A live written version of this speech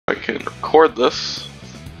can record this.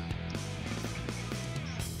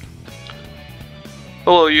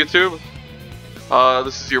 Hello YouTube,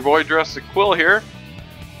 this is your boy Jurassic Quill here.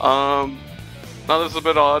 Now this is a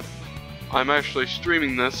bit odd. I'm actually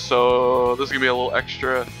streaming this, so this is gonna be a little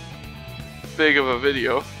extra big of a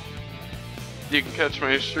video. You can catch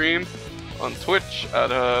my stream on Twitch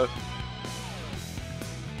at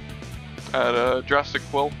Jurassic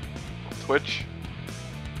Quill on Twitch.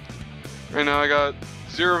 Right now I got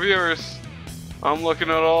 0 viewers. I'm looking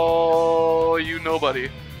at all you nobody.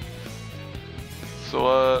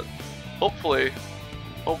 So hopefully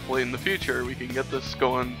in the future we can get this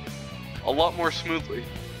going a lot more smoothly.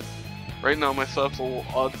 Right now my setup's a little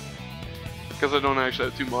odd because I don't actually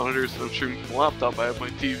have 2 monitors and I'm streaming from my laptop. I have my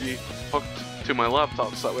TV hooked to my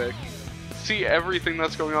laptop so that way I can see everything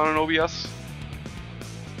that's going on in OBS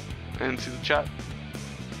and see the chat.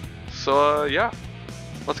 So yeah,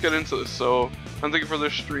 let's get into this. So I'm thinking for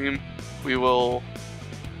this stream we will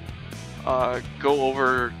go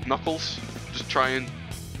over Knuckles, just try and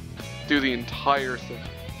do the entire thing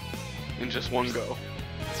in just one go.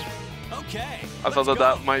 Okay. I thought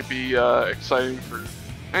that might be exciting for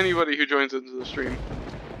anybody who joins into the stream.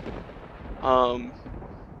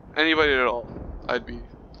 Anybody at all, I'd be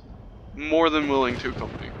more than willing to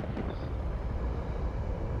accompany.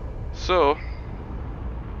 So,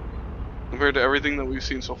 compared to everything that we've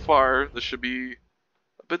seen so far, this should be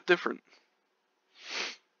a bit different.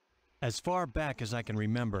 As far back as I can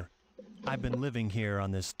remember, I've been living here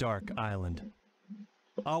on this dark island,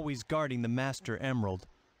 always guarding the Master Emerald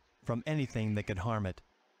from anything that could harm it.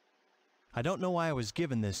 I don't know why I was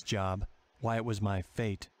given this job, why it was my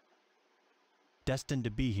fate. Destined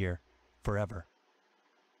to be here forever.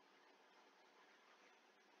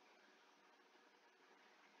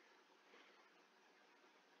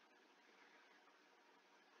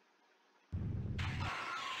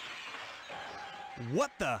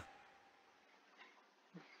 What the?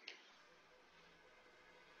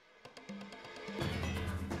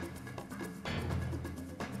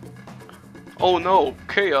 Oh no,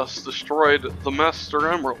 Chaos destroyed the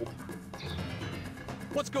Master Emerald.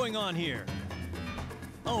 What's going on here?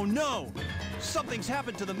 Oh no! Something's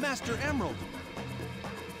happened to the Master Emerald!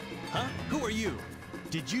 Huh? Who are you?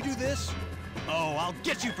 Did you do this? Oh, I'll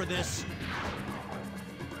get you for this!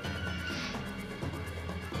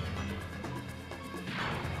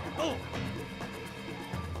 Oh!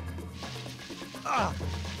 Ah!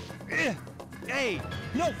 Hey!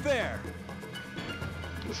 No fair!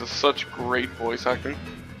 This is such great voice acting.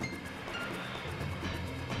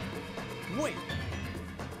 Wait!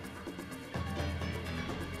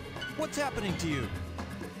 What's happening to you?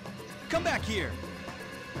 Come back here!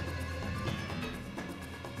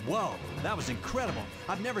 Whoa, that was incredible.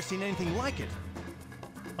 I've never seen anything like it.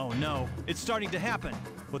 Oh no, it's starting to happen.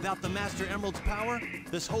 Without the Master Emerald's power,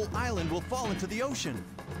 this whole island will fall into the ocean.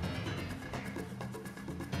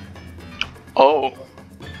 Oh,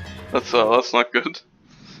 that's not good.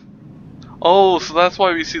 Oh, so that's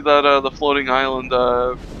why we see that the floating island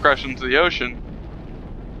crash into the ocean.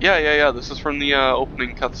 Yeah. This is from the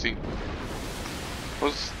opening cutscene. I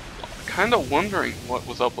was kind of wondering what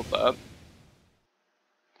was up with that.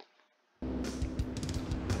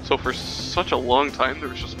 So for such a long time, there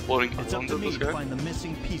was just a floating It's up island to in me this to guy. find the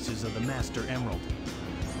missing pieces of the Master Emerald.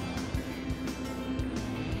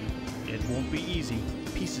 It won't be easy.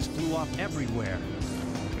 Pieces flew off everywhere.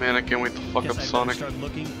 Man, I can't wait to fuck Guess up I'd Sonic. better start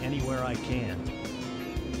looking anywhere I can.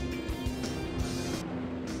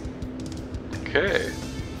 Okay.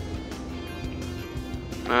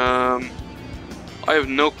 I have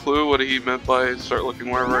no clue what he meant by start looking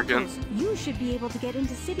wherever again. Knuckles, you should be able to get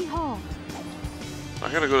into City Hall.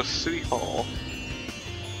 I gotta go to City Hall.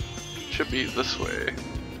 Should be this way.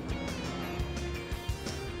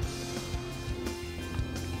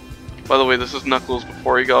 By the way, this is Knuckles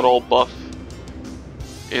before he got all buff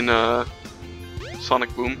in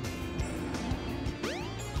Sonic Boom.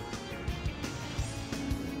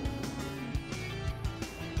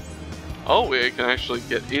 Oh, wait, I can actually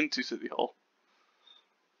get into City Hall.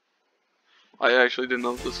 I actually didn't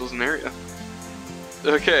know this was an area.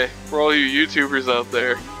 Okay, for all you YouTubers out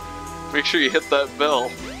there, make sure you hit that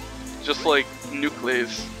bell. Just like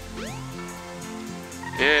Nucleus.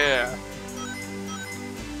 Yeah.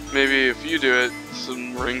 Maybe if you do it,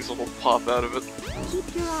 some rings will pop out of it.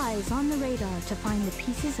 Keep your eyes on the radar to find the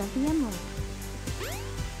pieces of the emerald.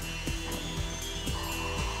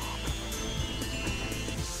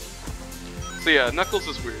 So yeah, Knuckles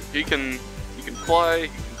is weird. He can fly, he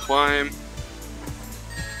can climb.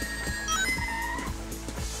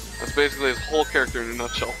 That's basically his whole character in a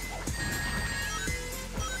nutshell.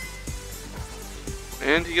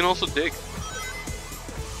 And he can also dig.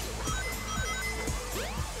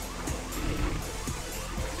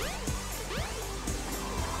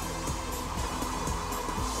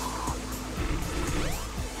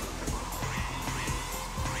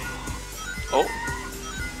 Oh.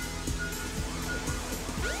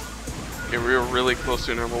 Okay, we were really close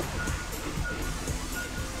to an emerald.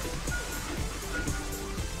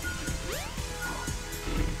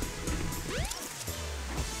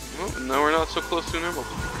 Oh, and now we're not so close to an emerald.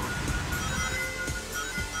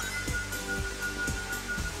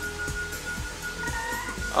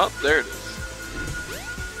 Oh, there it is.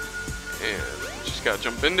 And just gotta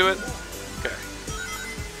jump into it. Okay.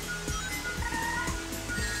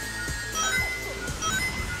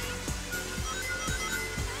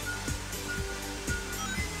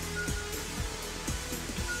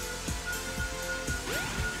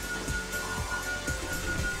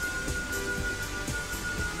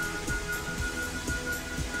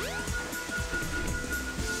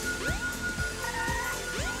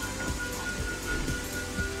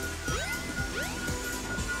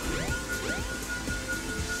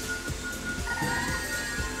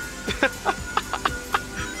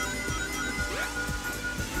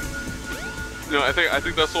 You know, I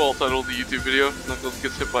think that's what I'll title the YouTube video. Knuckles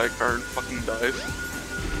gets hit by a car and fucking dies.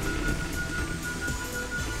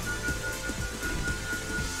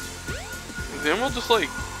 Is the emerald just like...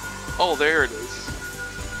 Oh, there it is.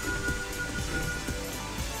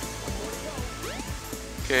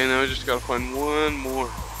 Okay, now we just gotta find one more.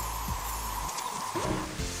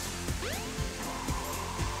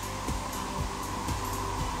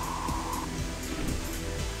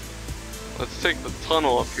 Let's take the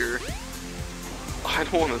tunnel up here. I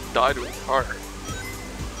don't want to die to a car.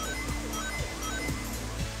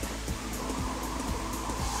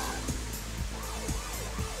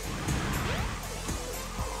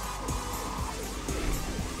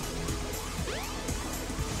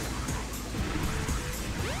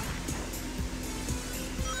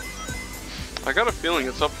 I got a feeling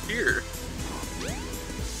it's up here.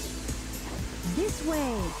 This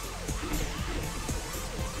way.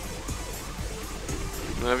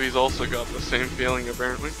 Navi's also got the same feeling,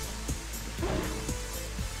 apparently.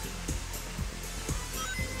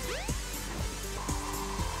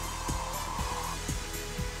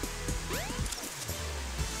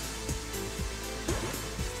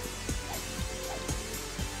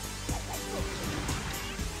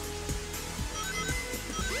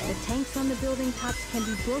 The tanks on the building tops can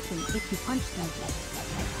be broken if you punch them.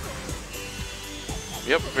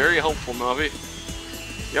 Yep, very helpful, Navi.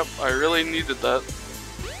 Yep, I really needed that.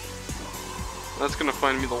 That's gonna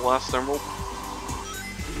find me the last emerald.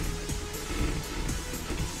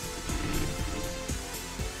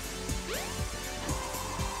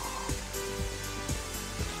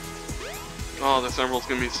 Oh, this emerald's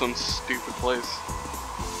gonna be some stupid place.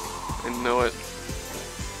 I know it.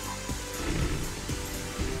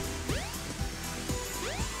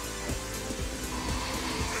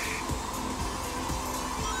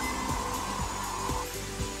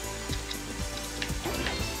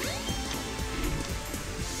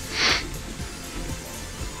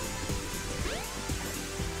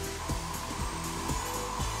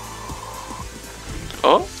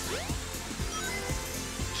 Oh?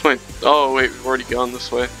 Oh wait, we've already gone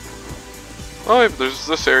this way. Oh wait, but there's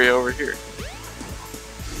this area over here.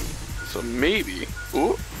 So maybe...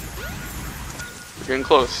 Ooh! We're getting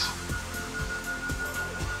close.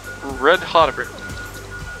 Red hot of it.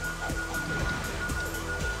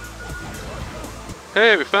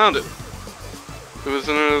 Hey, we found it! It was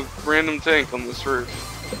in a random tank on this roof.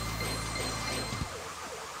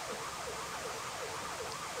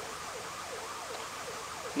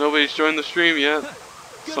 Nobody's joined the stream yet.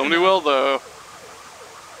 Somebody will though.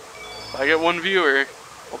 If I get one viewer,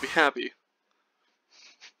 I'll be happy.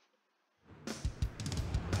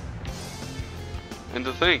 And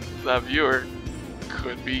to think, that viewer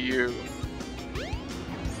could be you.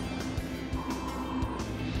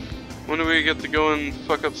 When do we get to go and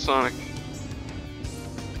fuck up Sonic?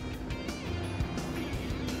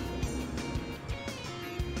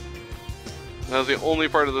 That was the only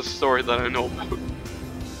part of the story that I know about.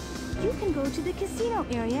 You can go to the casino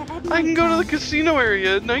area at night. I can go to the casino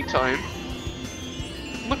area at nighttime.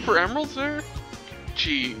 Look for emeralds there?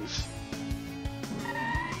 Jeez.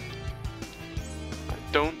 I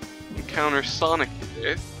don't encounter Sonic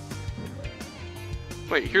today.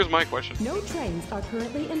 Wait, here's my question. No trains are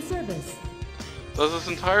currently in service. Does this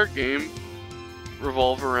entire game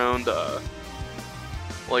revolve around,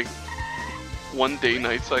 like, 1 day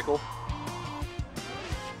night cycle?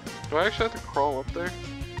 Do I actually have to crawl up there?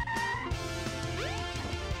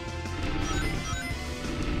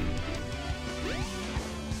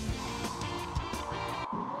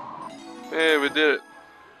 Hey, we did it.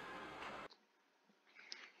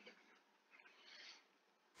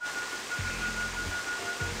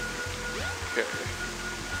 Okay.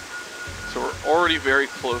 So we're already very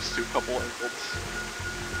close to a couple emeralds.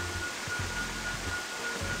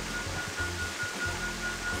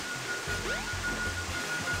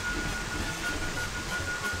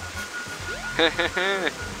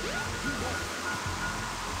 Hehehe.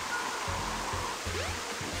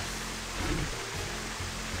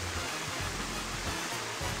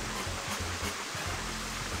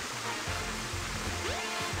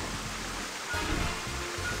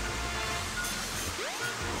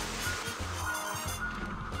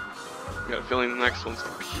 Got a feeling the next one's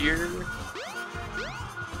up here.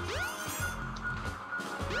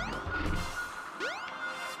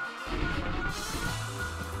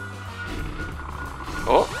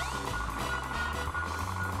 Oh.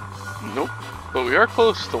 Nope. But we are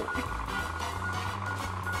close to one.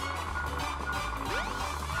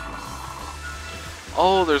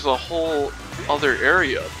 Oh, there's a whole other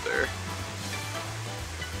area up there.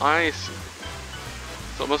 I see.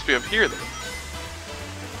 So it must be up here then.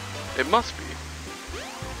 It must be.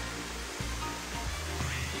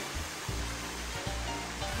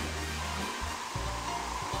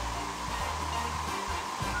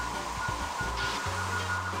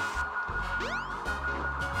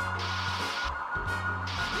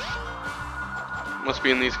 Must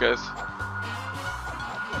be in these guys.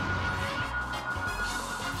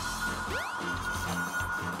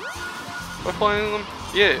 Am I flying them?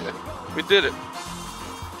 Yeah, we did it.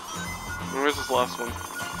 Where's this last one?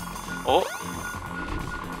 Oh.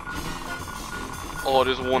 Oh, it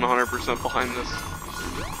is 100% behind this.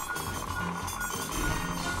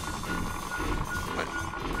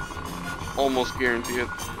 I almost guarantee it.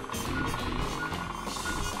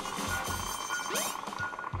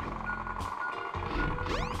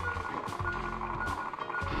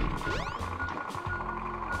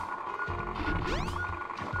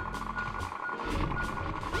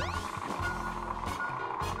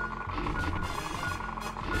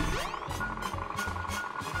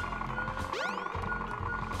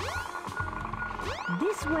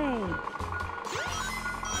 This way.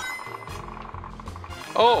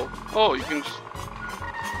 Oh, you can just...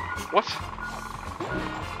 What?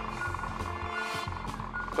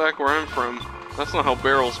 Back where I'm from, that's not how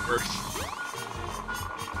barrels work.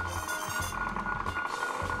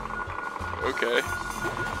 Okay.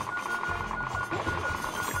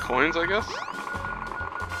 The coins, I guess?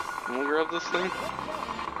 And we'll grab this thing.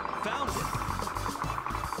 Found it.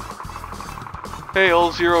 Hey,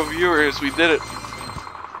 all 0 viewers, we did it.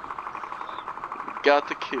 Got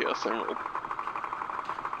the Chaos Emerald.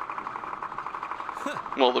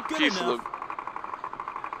 Well, the piece of the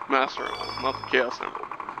Master Emerald, not the Chaos Emerald.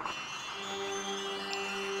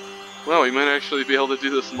 Well, we might actually be able to do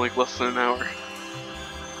this in like less than an hour.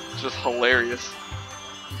 It's just hilarious.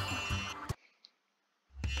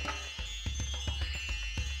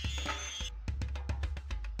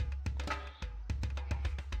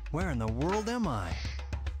 Where in the world am I?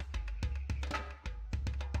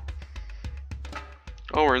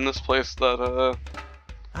 Oh, we're in this place that,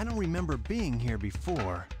 I don't remember being here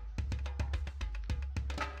before.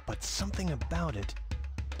 But something about it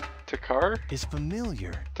Takar? is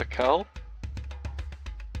familiar. Takal?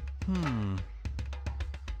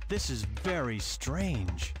 This is very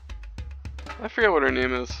strange. I forget what her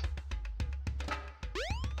name is.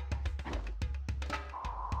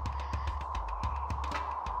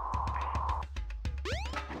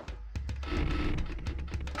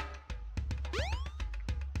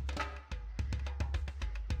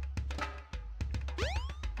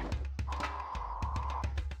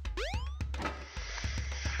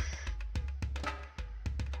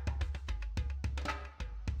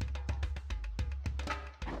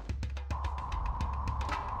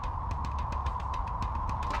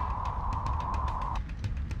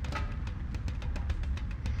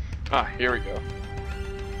 Ah, here we go.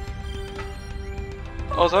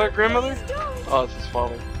 Oh, is that a grandmother? Oh, it's his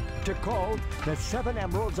father. Tikal, the 7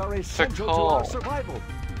 emeralds are essential to our survival.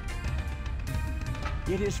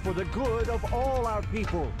 It is for the good of all our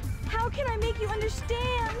people. How can I make you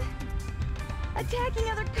understand? Attacking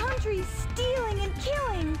other countries, stealing and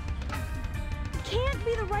killing can't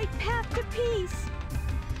be the right path to peace.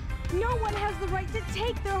 No one has the right to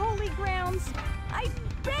take their holy grounds. I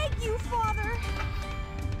beg you, Father.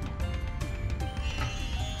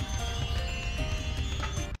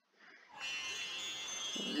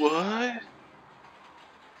 What?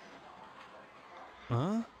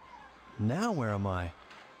 Huh? Now where am I?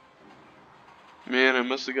 Man, I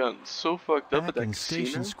must have gotten so fucked up Back at that in casino.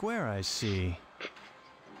 Station Square, I see.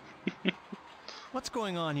 What's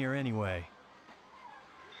going on here anyway?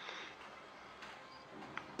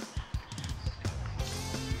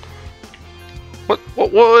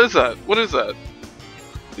 What is that? What is that?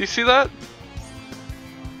 Do you see that?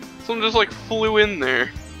 Someone just like flew in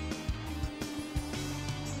there.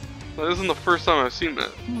 That isn't the first time I've seen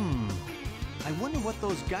that. I wonder what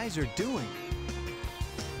those guys are doing.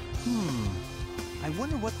 I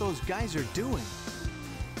wonder what those guys are doing.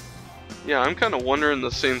 Yeah, I'm kind of wondering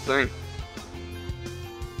the same thing.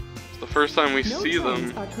 It's the first time we see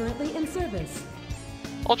them. No trains are currently in service.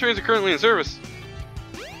 All trains are currently in service.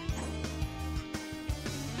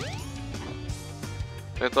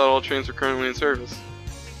 I thought all trains were currently in service.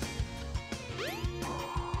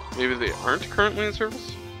 Maybe they aren't currently in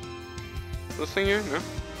service? This thing here? No?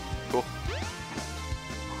 Cool.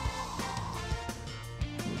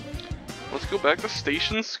 Let's go back to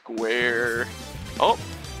Station Square. Oh,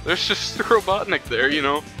 there's just Robotnik there, you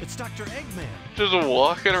know. It's Dr. Eggman. Just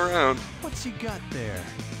walking around. What's he got there?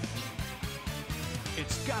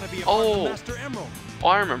 It's gotta be a part of the Master Emerald. Oh,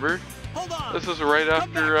 I remember. Hold on. This is right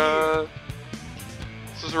after,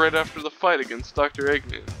 this is right after the fight against Dr.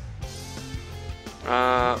 Eggman.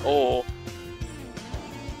 Oh.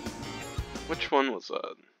 Which one was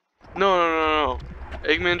that? No.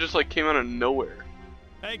 Eggman just like came out of nowhere.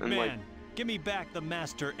 Eggman, and, like, give me back the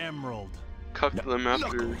Master Emerald. Cucked them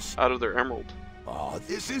after out of their emerald. Oh,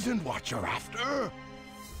 this isn't what you're after.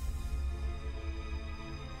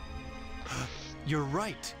 You're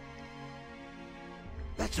right.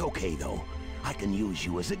 That's okay, though. I can use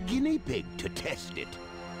you as a guinea pig to test it.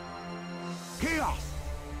 Chaos!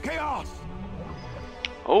 Chaos!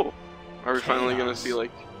 Oh, are we finally gonna see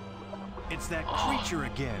like... It's that creature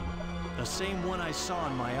again. The same one I saw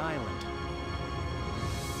on my island.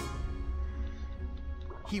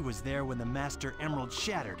 He was there when the Master Emerald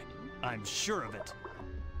shattered. I'm sure of it.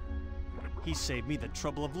 He saved me the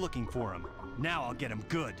trouble of looking for him. Now I'll get him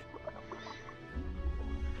good.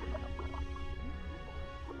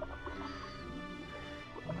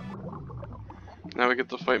 Now we get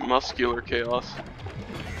to fight Muscular Chaos.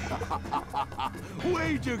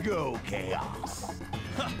 Way to go, Chaos!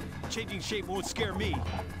 Changing shape won't scare me.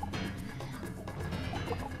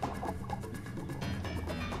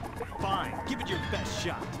 Fine, give it your best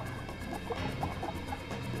shot.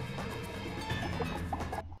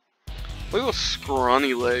 Look at those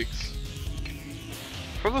scrawny legs.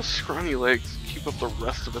 How are those scrawny legs keep up the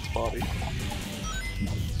rest of its body?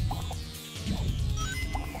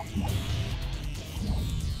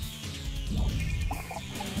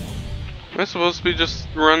 Am I supposed to be just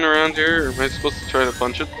running around here, or am I supposed to try to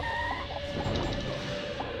punch it?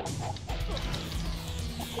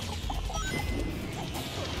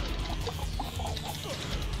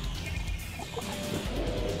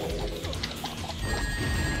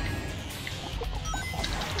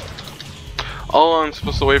 Oh, I'm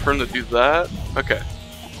supposed to wait for him to do that? Okay.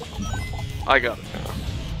 I got it now.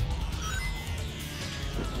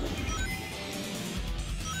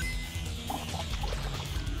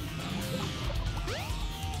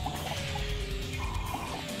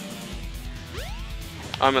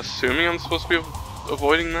 I'm assuming I'm supposed to be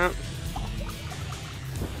avoiding that.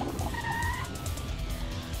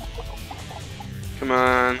 Come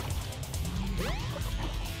on.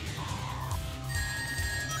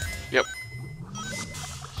 Yep.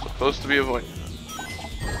 Supposed to be avoiding that.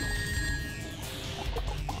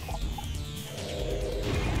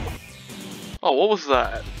 Oh, what was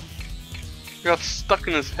that? I got stuck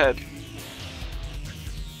in his head.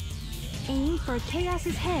 Aim for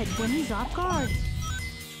Chaos's head when he's off guard.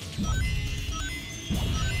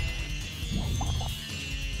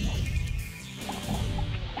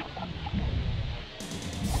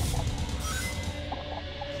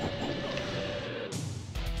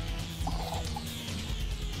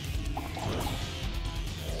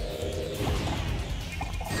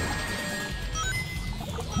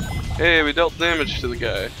 Hey, we dealt damage to the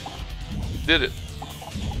guy. Did it.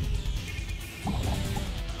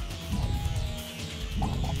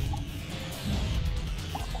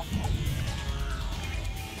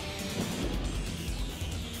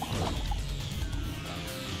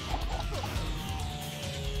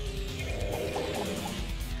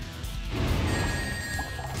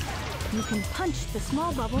 You can punch the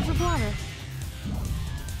small bubbles of water.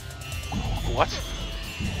 What?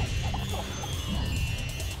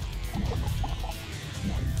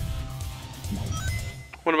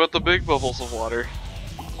 What about the big bubbles of water?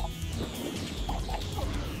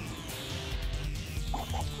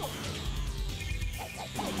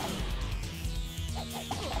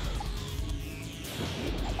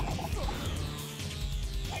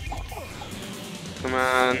 Come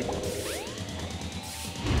on.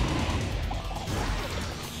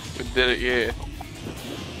 Did it, yeah.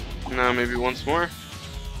 Now maybe once more.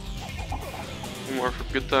 One more for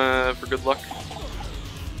good luck.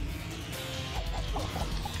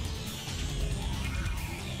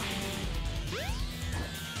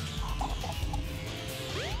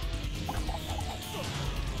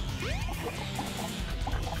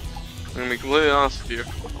 I'm gonna be completely honest with you.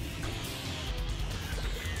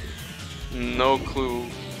 No clue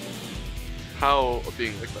how a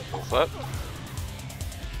being like that does that.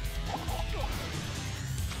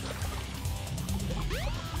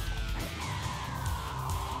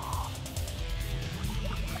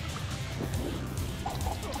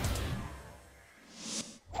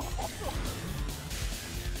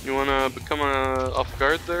 You wanna become off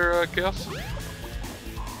guard there, Chaos?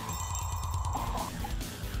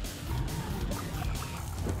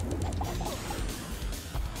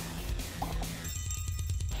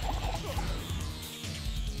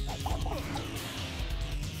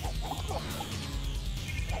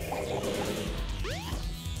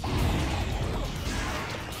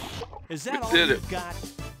 Is that all did you it. got?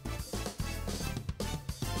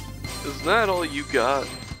 Is that all you got?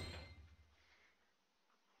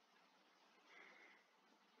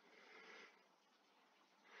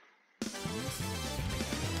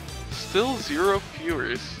 Still 0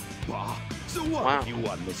 Furies. Bah, so what Wow. have you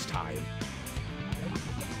won this time?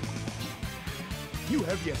 You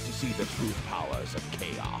have yet to see the true powers of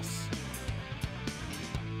chaos.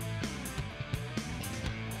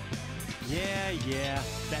 Yeah,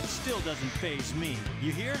 that still doesn't faze me.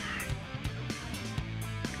 You hear?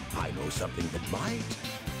 I know something that might.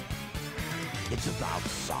 It's about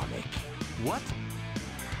Sonic. What?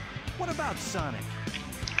 What about Sonic?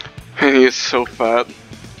 And he is so fat.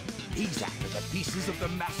 He's after the pieces of the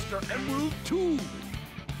Master Emerald too.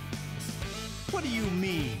 What do you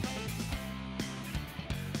mean?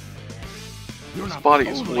 You're His not body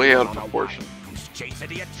is only way out of on a proportion. wild goose chase,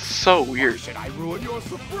 idiot. So Why weird. should I ruin your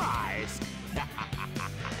surprise?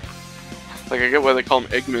 Like, I get why they call him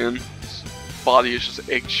Eggman. His body is just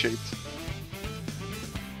egg-shaped.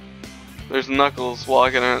 There's Knuckles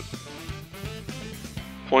walking at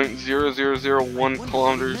 0.0001 What meant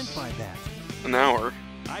kilometers by that? an hour.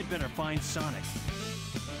 I'd better find Sonic.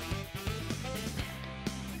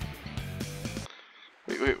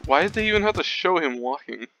 Wait, why did they even have to show him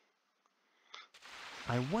walking?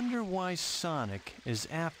 I wonder why Sonic is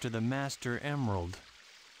after the Master Emerald.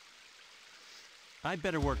 I'd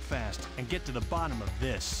better work fast and get to the bottom of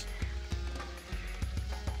this.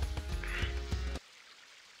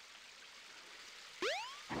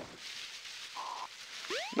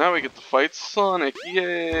 Now we get to fight Sonic,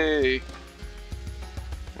 yay!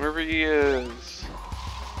 Wherever he is.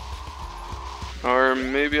 Or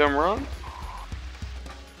maybe I'm wrong?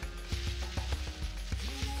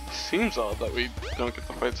 Seems odd that we don't get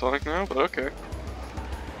to fight Sonic now, but okay.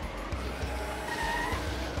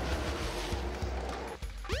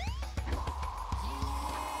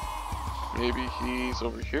 Maybe he's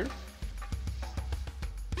over here?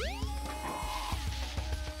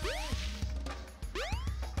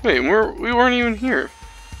 Wait, we weren't even here.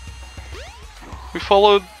 We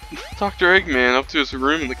followed Dr. Eggman up to his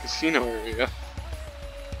room in the casino area.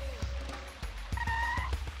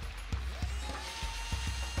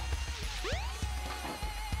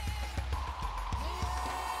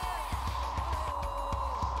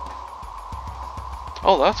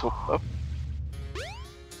 Oh, that's opened up.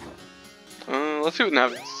 Let's see what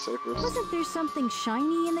Navi has to say first. Wasn't there something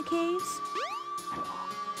shiny in the caves?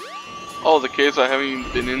 Oh, the caves I haven't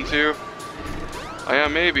even been into? Oh yeah,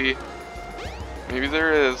 maybe. Maybe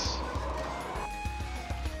there is.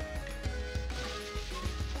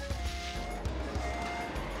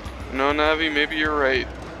 No, Navi, maybe you're right.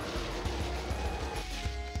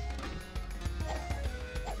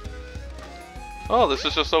 Oh, this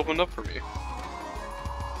has just opened up for me.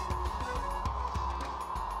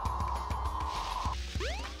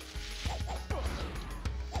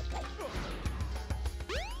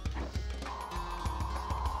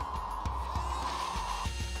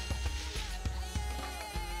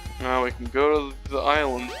 Now we can go to the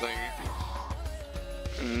island thing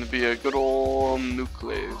and be a good old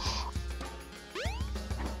Nucleus.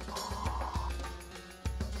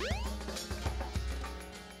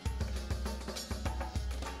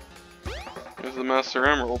 There's the Master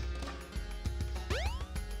Emerald.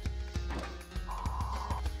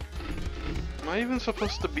 Am I even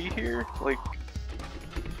supposed to be here? Like...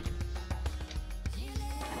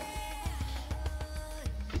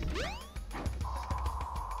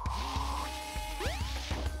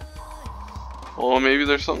 Oh, maybe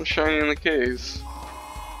there's something shiny in the caves.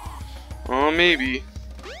 Oh, maybe.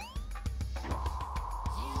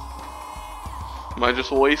 Am I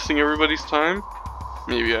just wasting everybody's time?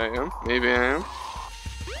 Maybe I am. Maybe I am.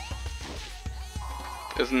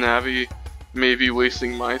 Is Navi maybe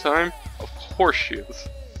wasting my time? Of course she is.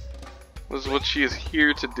 This is what she is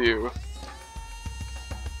here to do.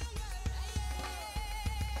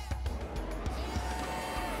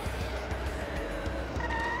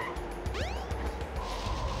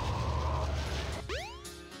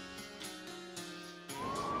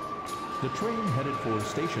 The train headed for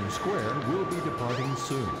Station Square will be departing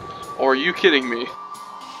soon. Or are you kidding me?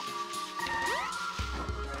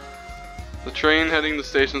 The train heading to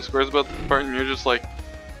Station Square is about to depart and you're just like,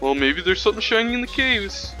 well, maybe there's something shiny in the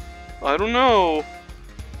caves. I don't know.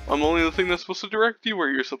 I'm only the thing that's supposed to direct you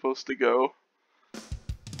where you're supposed to go.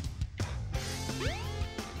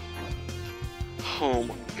 Oh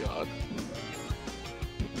my god.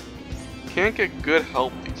 Can't get good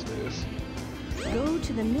help these days. Go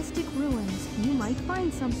to the Mystic Ruins. You might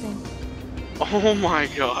find something. Oh my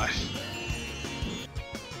gosh.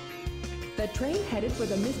 The train headed for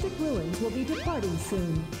the Mystic Ruins will be departing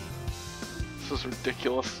soon. This is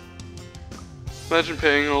ridiculous. Imagine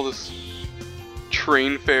paying all this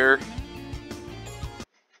train fare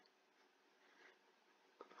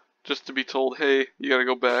just to be told, hey, you gotta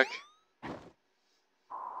go back.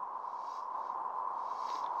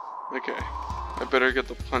 Okay, I better get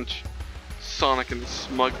the punch Sonic in the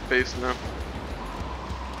smug face now.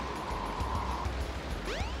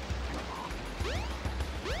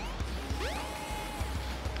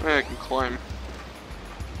 I can climb.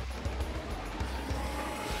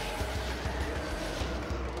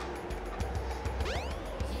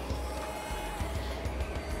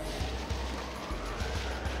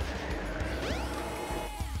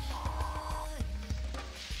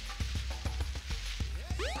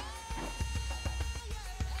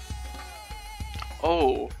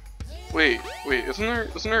 Oh, wait, isn't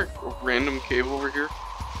there a random cave over here?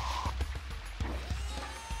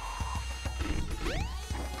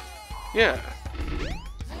 Yeah.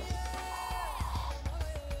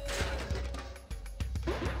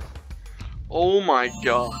 Oh my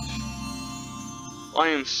gosh. I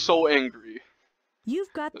am so angry.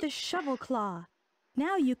 You've got the shovel claw.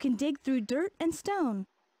 Now you can dig through dirt and stone.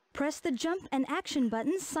 Press the jump and action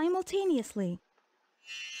buttons simultaneously.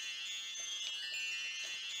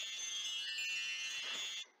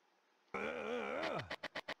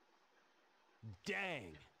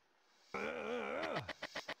 Dang.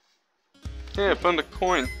 Hey, I found a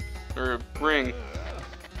coin. Or a ring.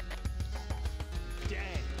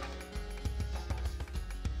 Dang.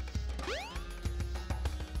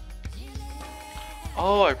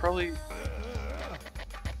 Oh, I probably...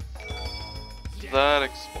 That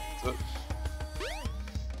explains it.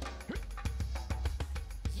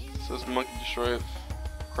 It says monkey destroy it.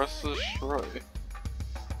 Press to destroy.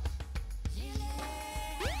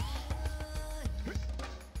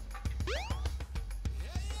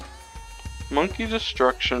 Monkey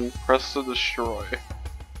destruction, press to destroy.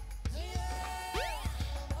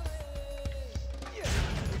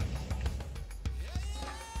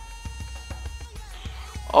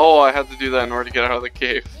 Oh, I had to do that in order to get out of the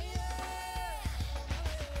cave.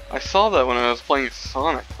 I saw that when I was playing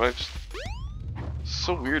Sonic, but I just... It's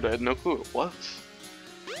so weird, I had no clue what it was.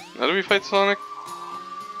 Now do we fight Sonic?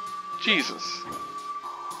 Jesus.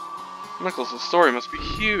 Knuckles' story must be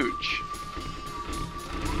huge.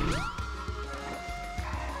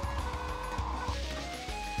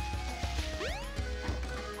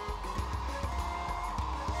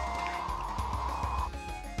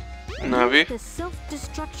 Navi? Use the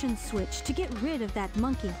self-destruction switch to get rid of that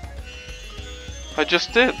monkey. I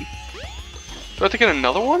just did. Do I have to get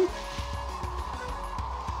another one?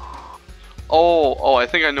 Oh, I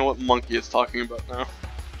think I know what monkey is talking about now.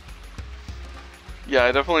 Yeah,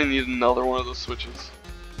 I definitely need another one of those switches.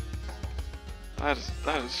 That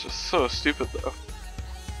is just so stupid though.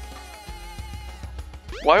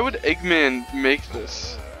 Why would Eggman make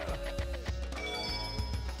this?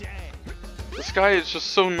 This guy is just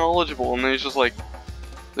so knowledgeable, and then he's just like,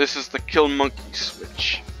 this is the kill monkey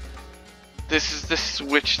switch. This is the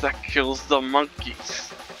switch that kills the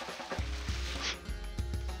monkeys.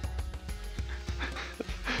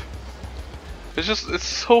 It's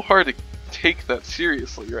so hard to take that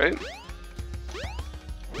seriously, right?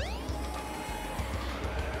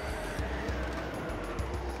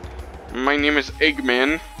 My name is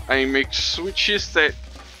Eggman. I make switches that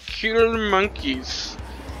kill monkeys.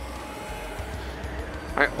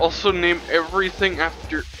 I also name everything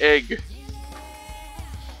after egg.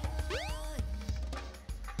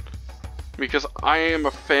 Because I am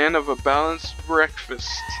a fan of a balanced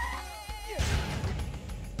breakfast.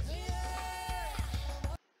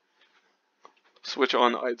 switch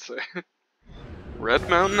on, I'd say. Red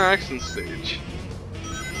Mountain Action Stage.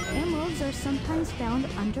 Emeralds are sometimes found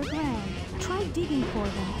underground. Try digging for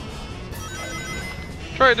them.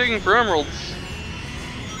 Try digging for emeralds.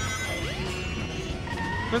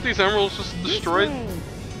 Aren't these emeralds just destroyed? This way.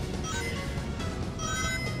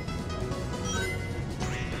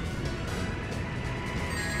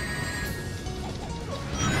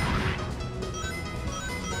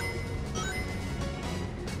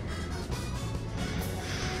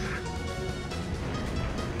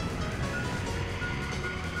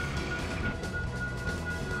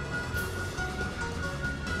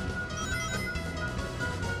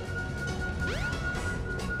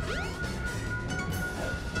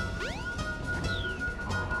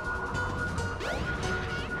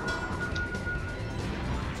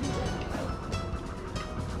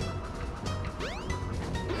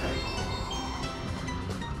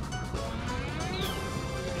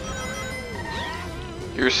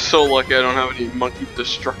 You're so lucky I don't have any monkey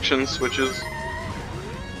destruction switches.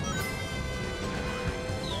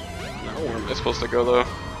 Now where am I supposed to go though?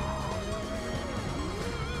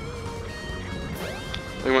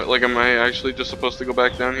 Like am I actually just supposed to go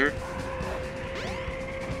back down here?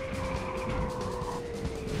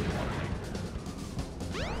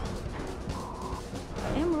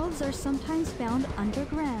 Emeralds are sometimes found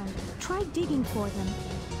underground. Try digging for them.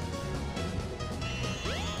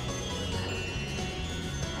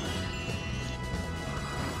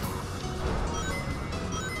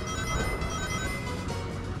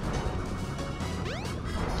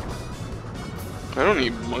 I don't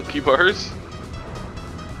need monkey bars.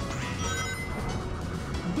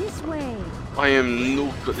 This way. I am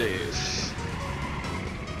Nucleus.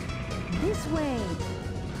 This way.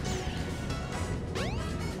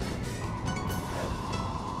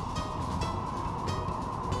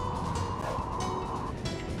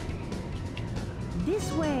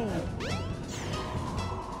 This way.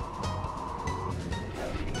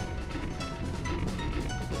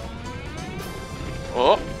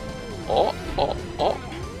 Oh, oh, oh, oh.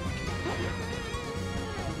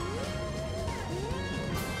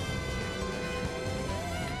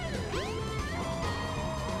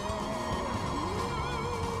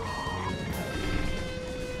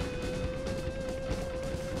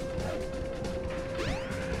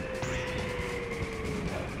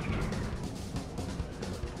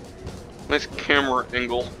 Nice camera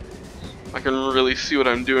angle. I can really see what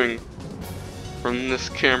I'm doing from this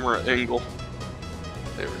camera angle.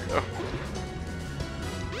 There we go.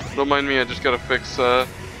 Don't mind me, I just gotta fix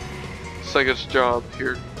Sega's job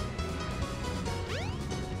here.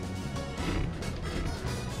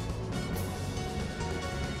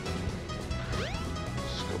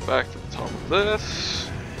 Let's go back to the top of this.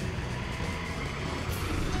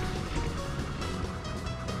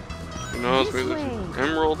 Who knows, maybe there's an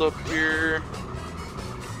emerald up here.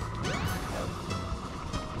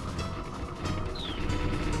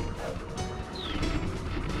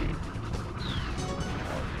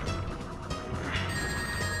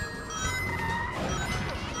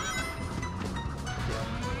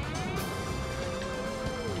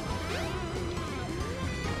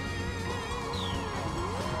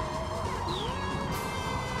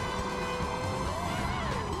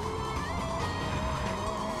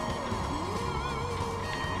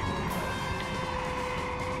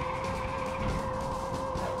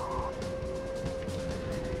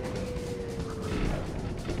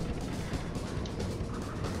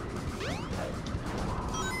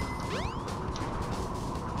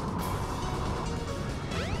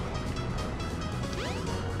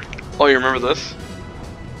 Oh, you remember this?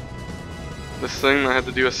 This thing that I had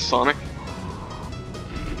to do with Sonic?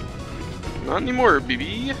 Not anymore,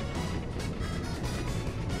 baby.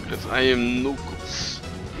 Because I am Knuckles.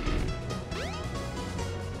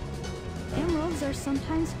 Emeralds are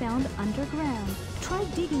sometimes found underground. Try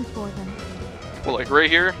digging for them. Well, like right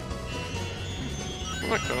here? Oh,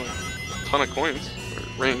 like a ton of coins.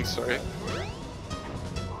 Or rings, sorry.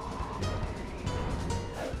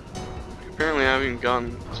 Apparently I haven't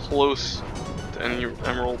gotten close to any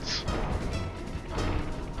emeralds.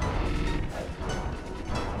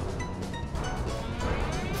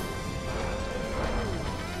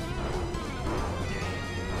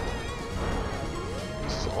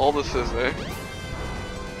 So all this is, eh?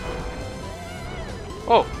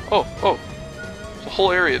 Oh, oh, oh! There's a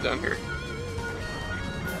whole area down here.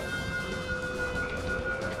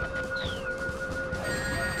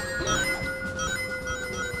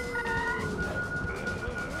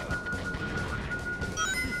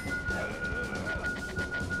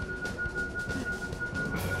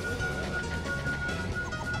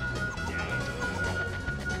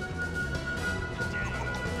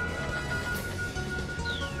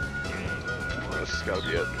 That's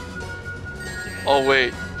gotta be it. Oh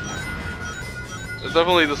wait. There's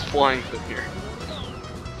definitely this flying thing here.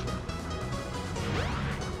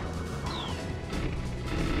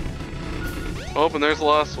 Oh, and there's the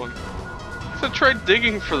last one. So try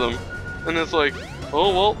digging for them. And it's like,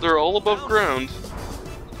 oh well, they're all above ground.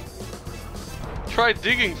 Try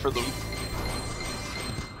digging for them.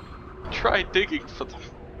 Try digging for them.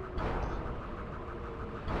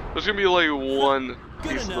 There's gonna be like one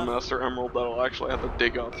piece of the Master Emerald that I'll actually have to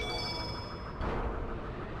dig up.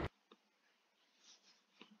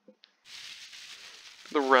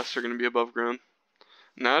 The rest are gonna be above ground.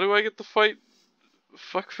 Now do I get to fight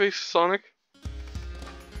fuckface Sonic?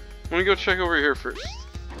 Let me go check over here first.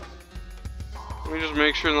 Let me just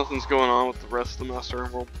make sure nothing's going on with the rest of the Master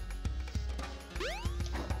Emerald.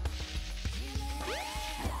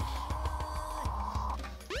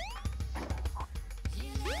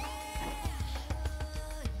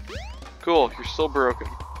 Cool, you're still broken.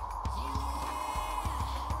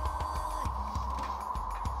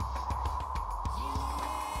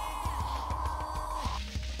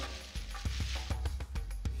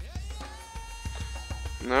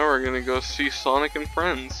 Now we're gonna go see Sonic and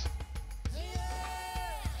Friends.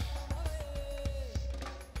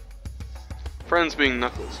 Friends being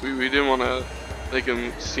Knuckles. We didn't want to make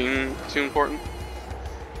him seem too important.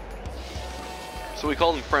 So we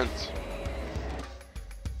called him Friends.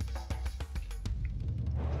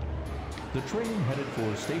 The train headed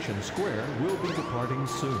for Station Square will be departing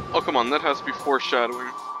soon. Oh come on, that has to be foreshadowing.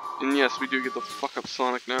 And yes, we do get the fuck up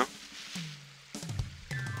Sonic now.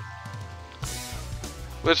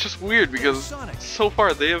 But it's just weird because so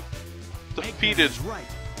far they have defeated.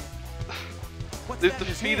 They've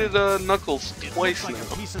defeated Knuckles twice now.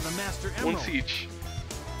 Once each.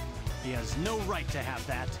 He has no right to have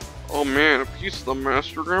that. Oh man, a piece of the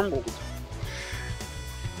Master Emerald.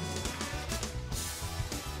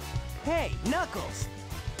 Hey, Knuckles!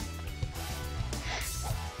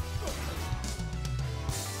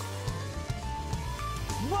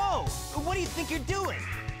 Whoa! What do you think you're doing?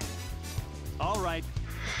 All right.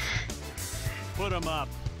 Put him up.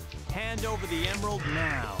 Hand over the emerald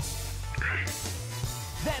now.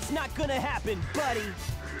 That's not gonna happen, buddy!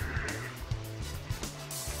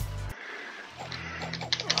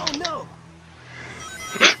 Oh no!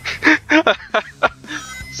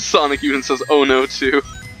 Sonic even says oh no too.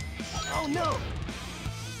 Oh no!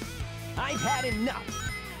 I've had enough!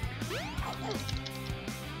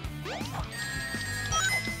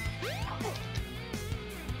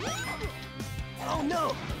 Oh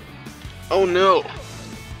no! Oh no!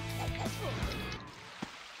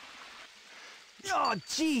 Oh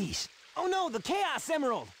jeez! Oh no, the Chaos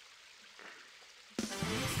Emerald!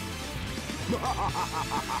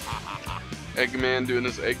 Eggman doing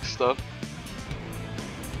his egg stuff.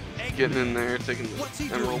 Getting in there, taking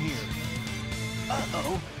the emeralds.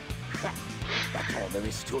 Uh-oh. That's all there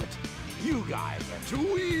is to it. You guys are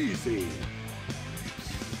too easy.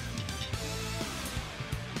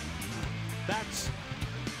 That's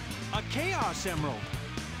a Chaos Emerald.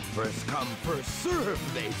 First come, first serve,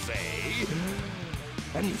 they say.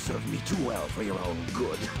 And you serve me too well for your own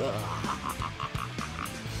good.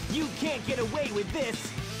 You can't get away with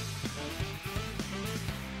this!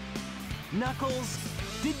 Knuckles,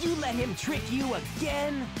 did you let him trick you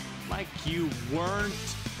again? Like you weren't.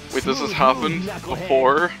 Wait, this has Smooth happened move, knucklehead.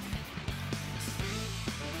 before?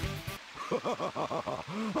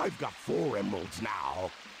 I've got 4 emeralds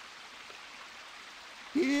now.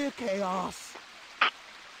 Here, Chaos.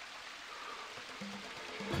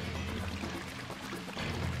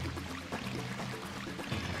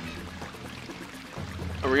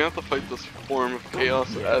 Are we gonna have to fight this form of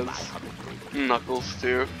Chaos as Knuckles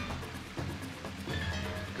too?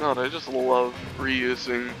 God, I just love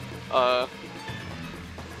reusing,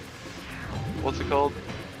 what's it called?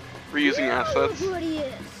 Reusing assets.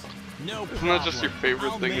 No Isn't that just your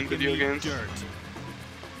favorite I'll thing in make him video eat games? Dirt.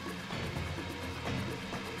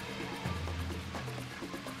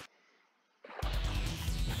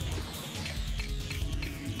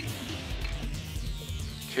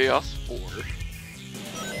 Chaos 4.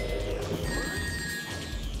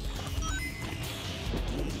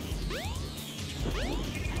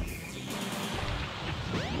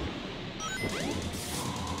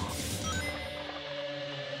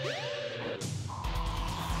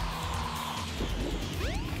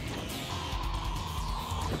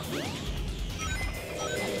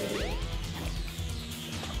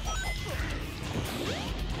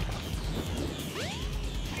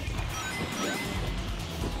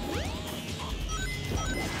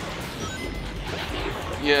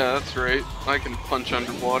 Yeah, that's right. I can punch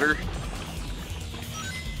underwater.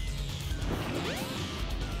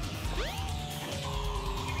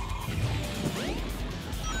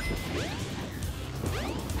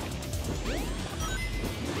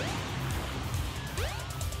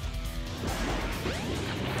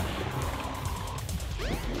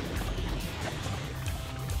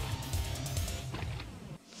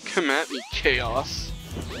 Come at me, Chaos.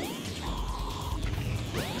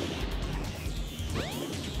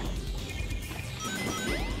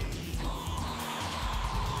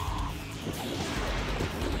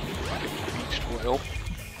 Beached whale.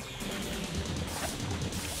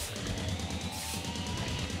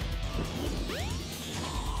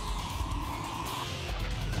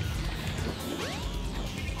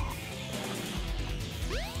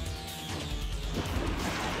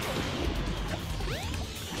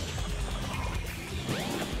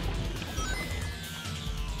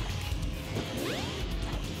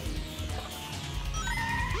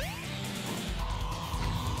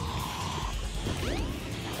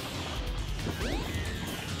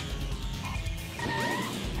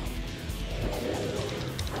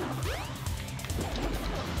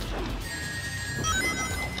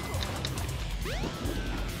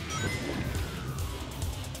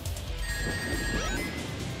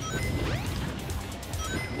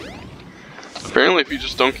 Apparently if you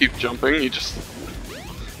just don't keep jumping, you just...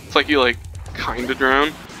 It's like you like, kinda drown.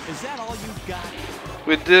 Is that all you got?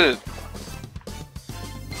 We did it.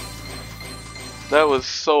 That was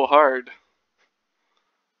so hard.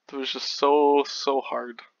 It was just so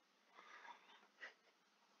hard.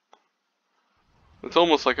 It's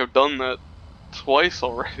almost like I've done that twice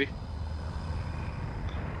already.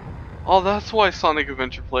 Oh, that's why Sonic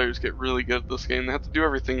Adventure players get really good at this game. They have to do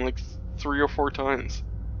everything like 3 or 4 times.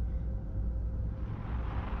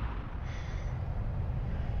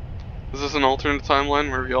 Is this an alternate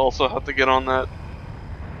timeline where we also have to get on that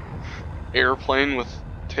airplane with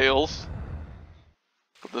Tails?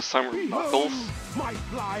 But this time we're Knuckles. My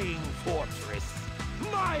flying fortress,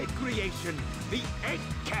 my creation, the Egg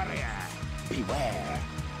Carrier. Beware,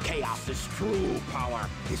 Chaos's true power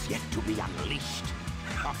is yet to be unleashed.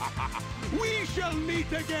 We shall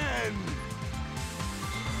meet again.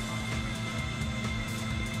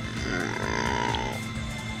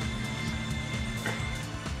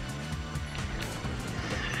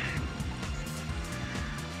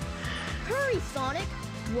 Hurry, Sonic!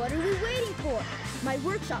 What are we waiting for? My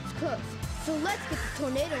workshop's closed, so let's get the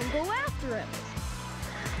tornado and go after him.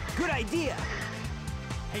 Good idea.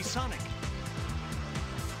 Hey, Sonic.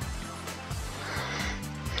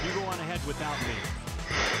 You go on ahead without me.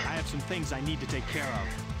 I have some things I need to take care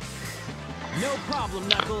of. No problem,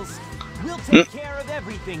 Knuckles. We'll take care of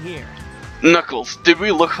everything here. Knuckles, did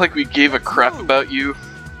we look like we gave a crap about you?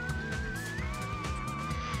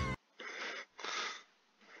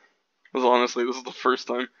 Because honestly, this is the first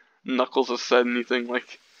time Knuckles has said anything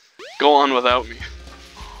like, go on without me.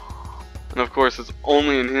 And of course, it's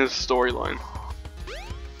only in his storyline.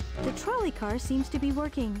 The trolley car seems to be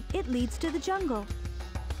working. It leads to the jungle.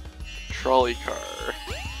 Trolley car.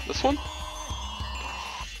 This one?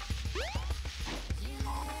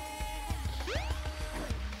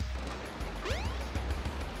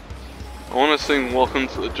 I want to sing Welcome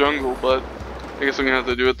to the Jungle, but I guess I'm going to have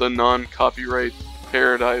to do it the non-copyright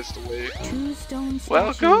paradised way. 2 stone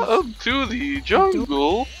statues. Welcome to the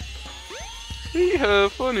jungle. We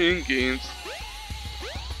have fun in games.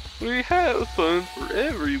 We have fun for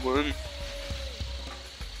everyone.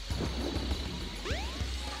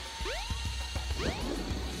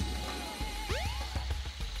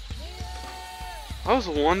 I was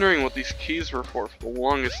wondering what these keys were for the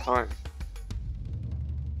longest time.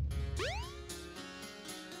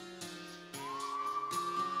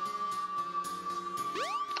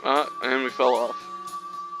 And we fell off.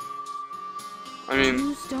 I mean...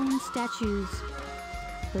 2 stone statues.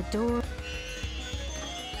 The door...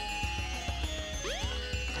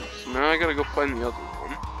 So now I gotta go find the other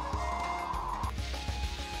one.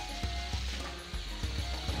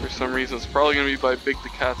 For some reason, it's probably gonna be by Big the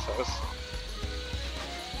Cat's house.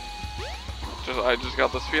 I just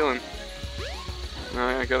got this feeling.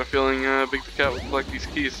 I got a feeling Big the Cat will collect these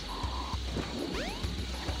keys.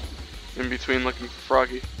 In between looking for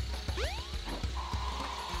Froggy.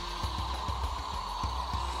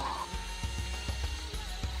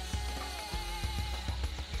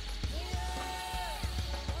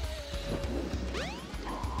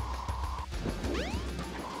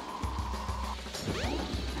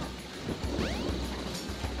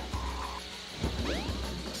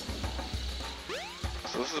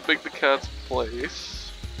 So this is Big the Cat's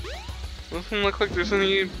place. Doesn't look like there's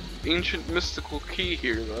any ancient mystical key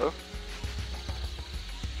here though.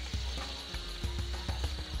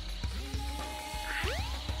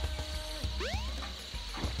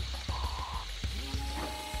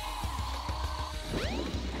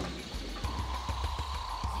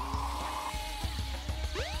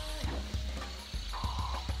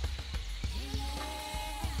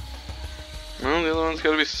 Well, the other one's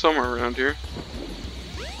gotta be somewhere around here.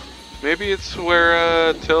 Maybe it's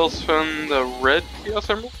where Tails found the red Chaos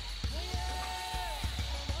Emerald?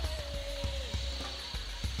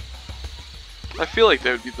 I feel like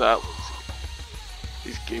they would be that lazy.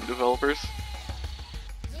 These game developers.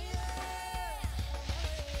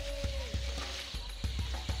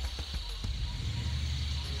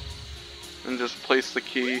 And just place the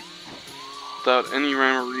key without any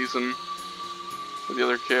rhyme or reason where the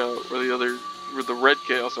other chaos, where the red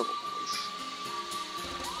Chaos Emerald was.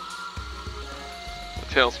 The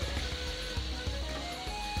Tails.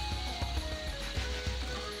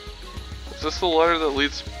 Is this the ladder that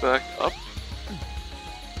leads back up? I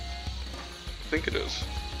think it is.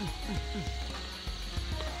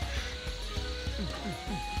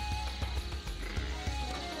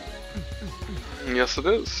 Yes, it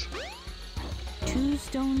is. 2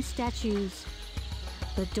 stone statues.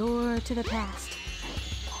 The door to the past.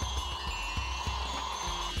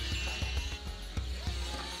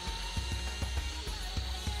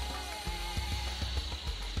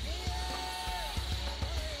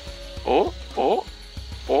 Oh, oh,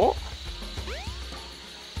 oh.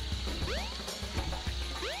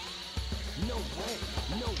 No way,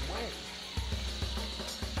 no way.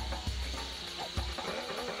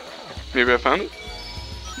 Maybe I found it?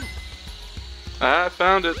 I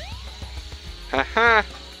found it. Haha.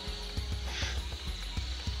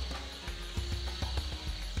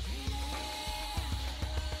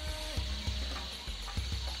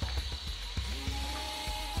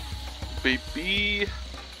 Baby.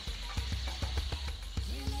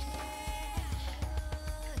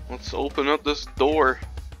 Let's open up this door.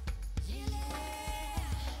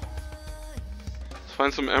 Let's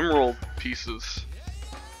find some emerald pieces.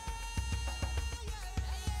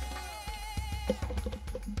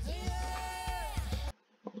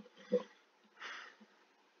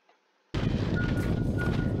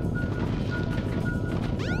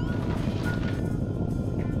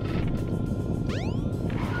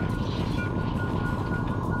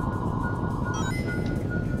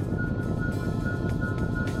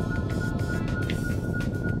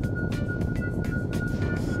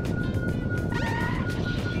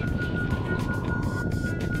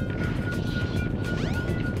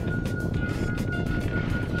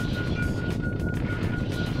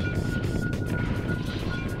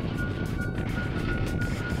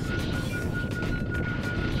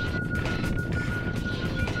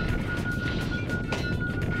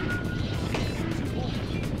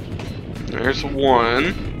 There's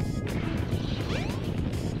one.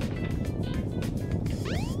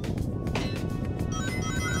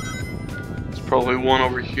 There's probably one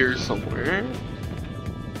over here somewhere.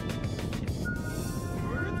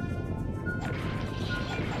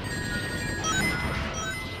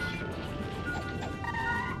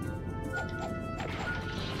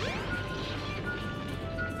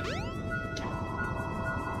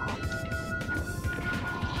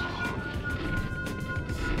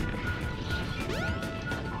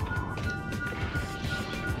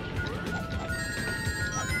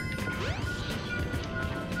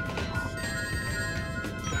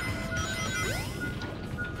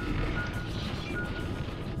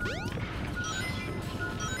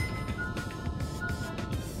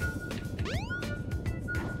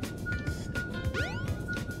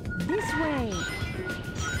 This way.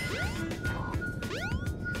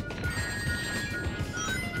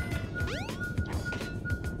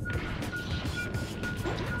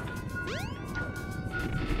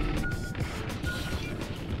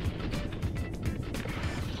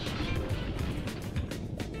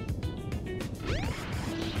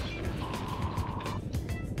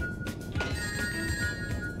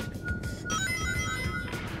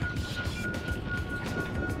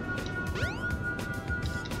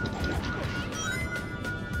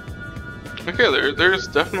 Okay, there's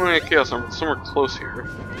definitely a Chaos Emerald somewhere close here.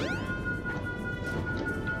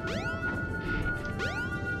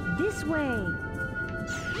 This way.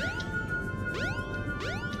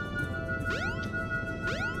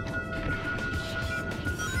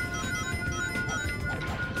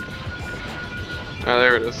 Ah,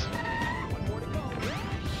 there it is.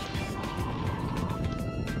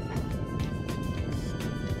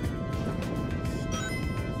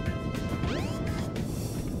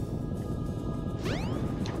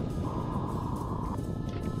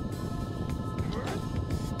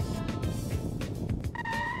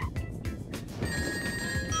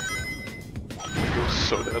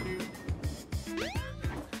 So dead.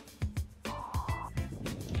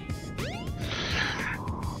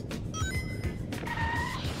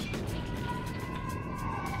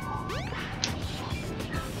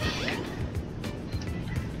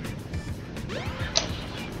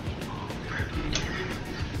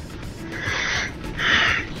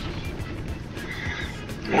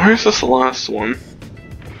 Where's this last one?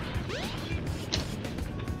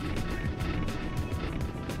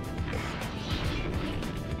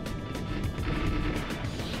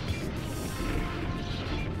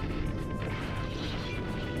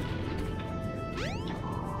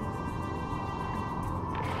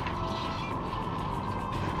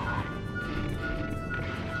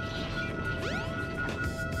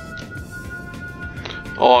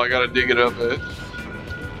 Oh, I gotta dig it up, eh?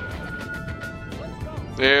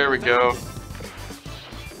 There we go.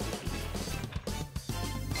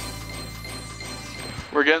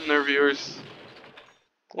 We're getting there, viewers.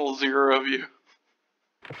 Little 0 of you.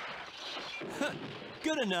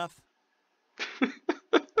 Good enough.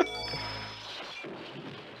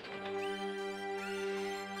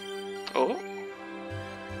 Oh.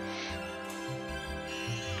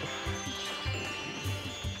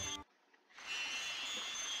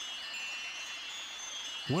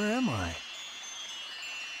 Where am I?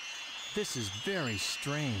 This is very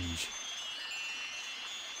strange.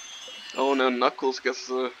 Oh, now Knuckles gets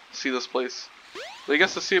to see this place. But he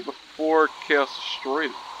gets to see it before Chaos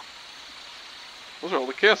destroyed it. Those are all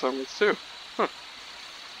the Chaos Emeralds too. Huh.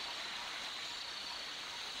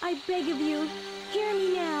 I beg of you, hear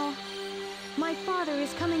me now. My father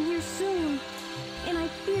is coming here soon, and I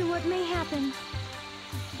fear what may happen.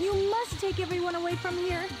 You must take everyone away from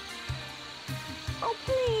here. Oh,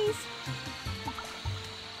 please.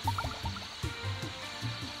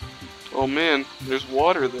 Oh man, there's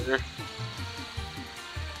water there.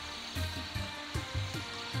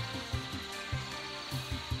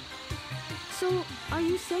 So, are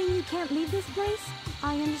you saying you can't leave this place?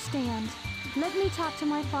 I understand. Let me talk to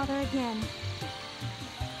my father again.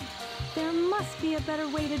 There must be a better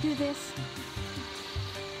way to do this.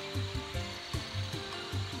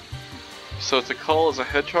 So Tikal is a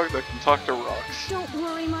hedgehog that can talk to rocks. Don't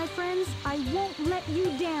worry, my friends. I won't let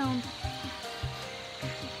you down.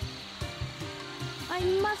 I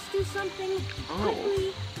must do something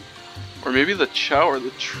quickly. Or maybe the Chao are the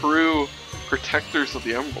true protectors of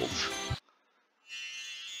the emeralds.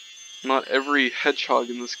 Not every hedgehog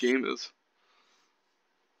in this game is.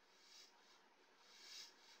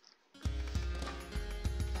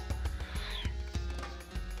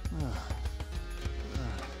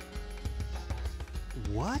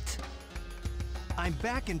 What? I'm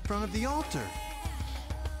back in front of the altar.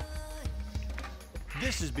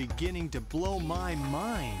 This is beginning to blow my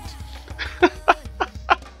mind.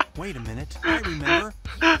 Wait a minute, I remember.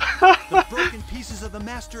 The broken pieces of the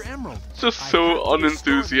Master Emerald. Just so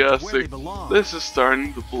unenthusiastic. This is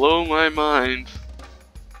starting to blow my mind.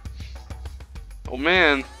 Oh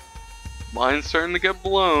man, mine's starting to get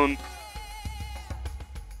blown.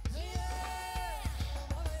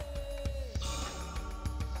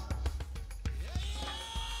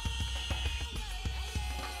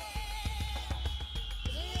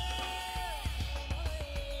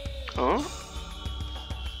 Huh?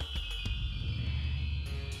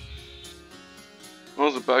 Oh,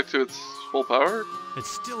 is it back to its full power? It's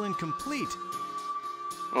still incomplete.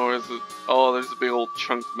 Oh, is it? Oh, there's a big old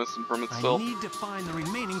chunk missing from itself. I need to find the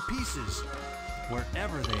remaining pieces,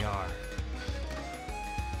 wherever they are.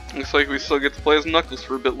 Looks like we still get to play as Knuckles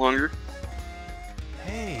for a bit longer.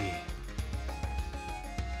 Hey!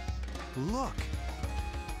 Look!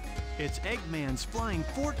 It's Eggman's flying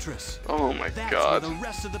fortress. Oh my That's god. Where the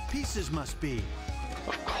rest of the pieces must be.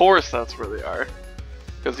 Of course that's where they are.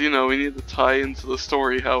 Because, you know, we need to tie into the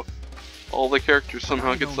story how all the characters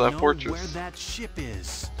somehow get to that fortress. Where that ship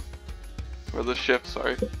is. Or the ship,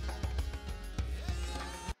 sorry.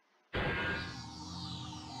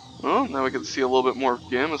 Well, now we can see a little bit more of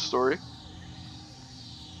Gamma's story.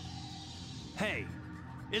 Hey,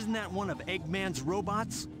 isn't that one of Eggman's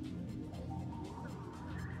robots?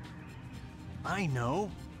 I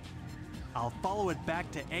know. I'll follow it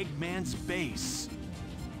back to Eggman's base.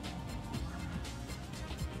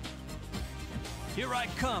 Here I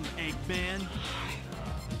come, Eggman.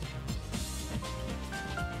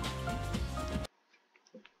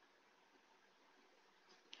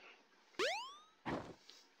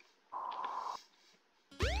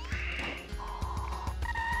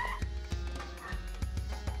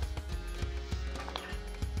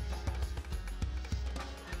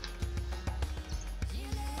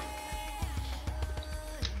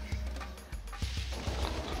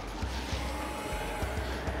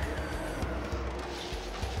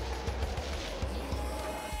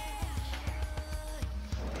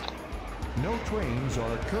 No trains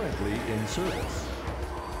are currently in service.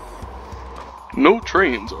 No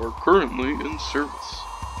trains are currently in service.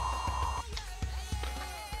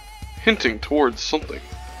 Hinting towards something.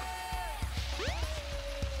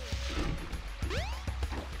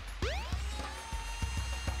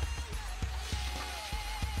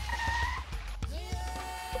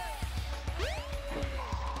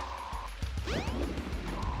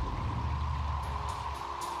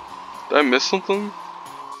 Did I miss something?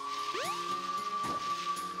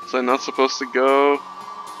 Was I not supposed to go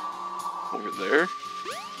over there?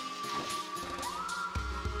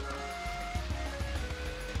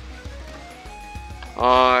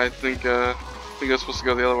 I think I was supposed to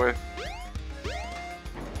go the other way.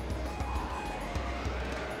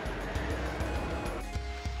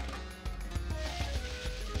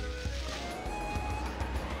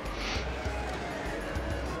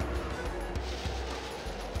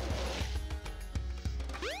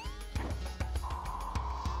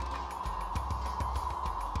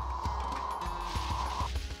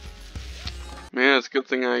 Man, it's a good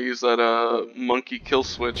thing I use that monkey kill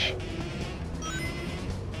switch.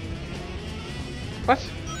 What?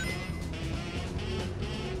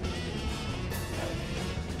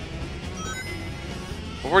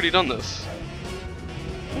 I've already done this.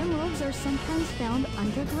 Emeralds are sometimes found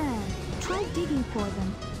underground. Try digging for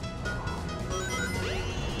them.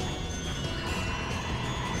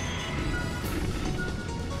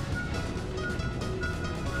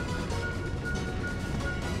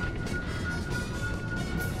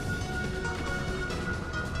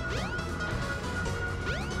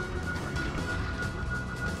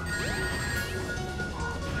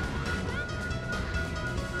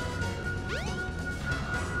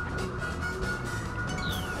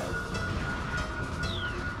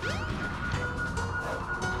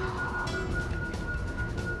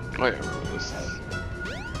 Oh yeah, this is...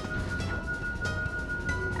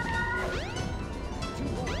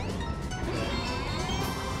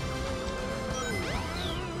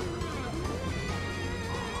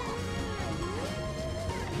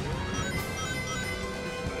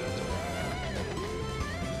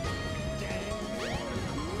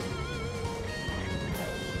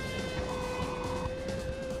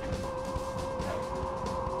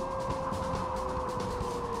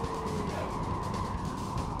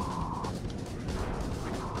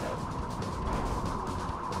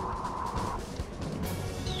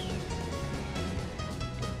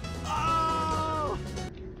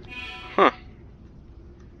 Huh.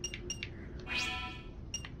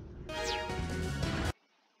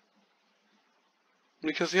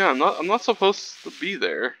 Because yeah, I'm not supposed to be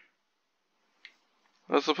there.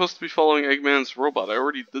 I was supposed to be following Eggman's robot. I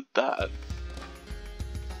already did that.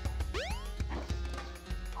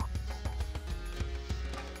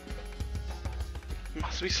 It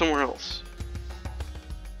must be somewhere else.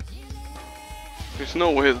 There's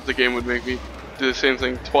no way that the game would make me do the same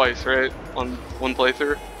thing twice, right? On one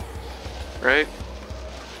playthrough. Right?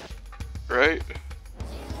 Right?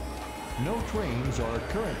 No trains are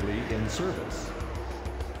currently in service.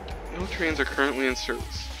 No trains are currently in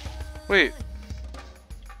service. Wait.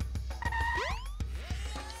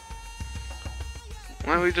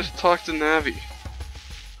 Why don't we just talk to Navi?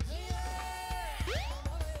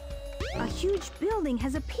 A huge building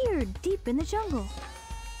has appeared deep in the jungle.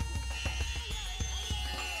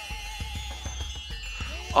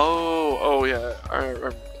 Oh yeah, I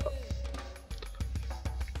remember.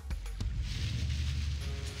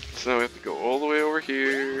 So now we have to go all the way over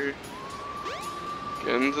here,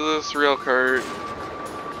 get into this rail cart,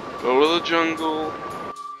 go to the jungle,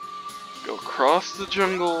 go across the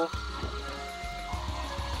jungle.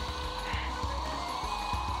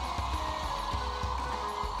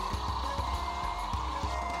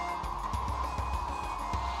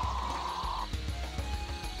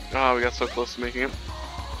 Ah, we got so close to making it.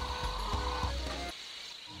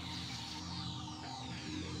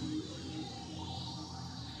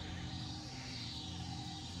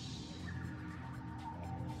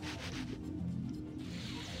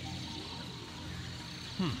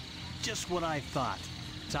 Just what I thought.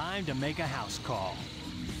 Time to make a house call.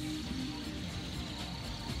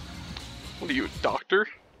 What are you, a doctor?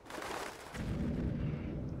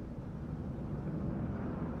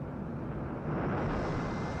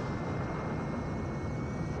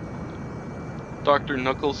 Dr.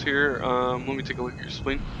 Knuckles here. Let me take a look at your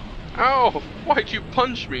spleen. Ow! Why'd you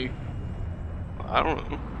punch me? I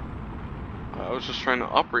don't know. I was just trying to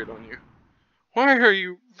operate on you. Why are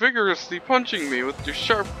you vigorously punching me with your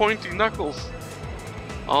sharp, pointy knuckles?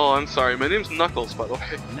 Oh, I'm sorry. My name's Knuckles, by the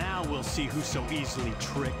way. Now we'll see who's so easily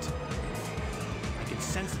tricked. I can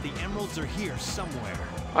sense that the emeralds are here somewhere.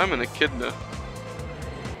 I'm an echidna.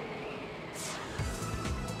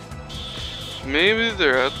 Maybe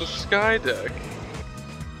they're at the sky deck.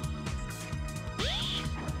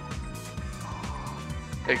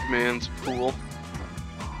 Eggman's pool.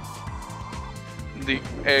 The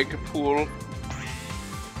egg pool.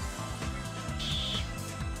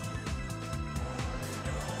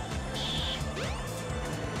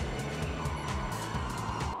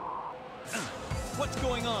 What's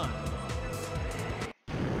going on?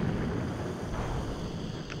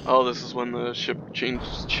 Oh, this is when the ship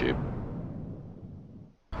changes shape.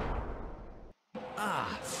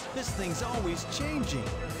 Ah, this thing's always changing.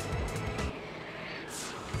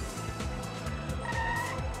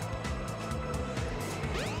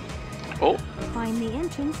 Oh. Find the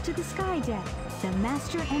entrance to the sky deck. The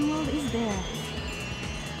Master Emerald is there.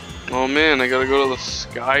 Oh man, I gotta go to the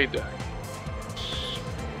sky deck.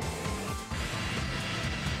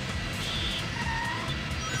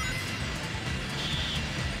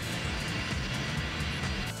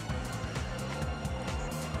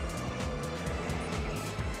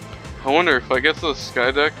 I wonder if I get to the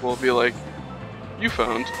sky deck, will it be like, you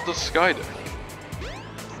found the sky deck.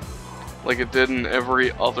 Like it did in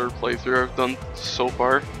every other playthrough I've done so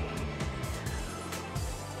far.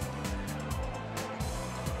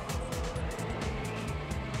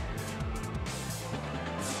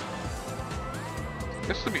 I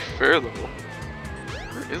guess to be fair though,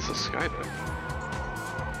 where is the sky deck?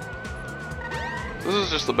 This is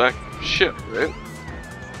just the back ship, right?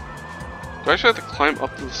 Do I actually have to climb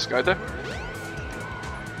up to the sky deck?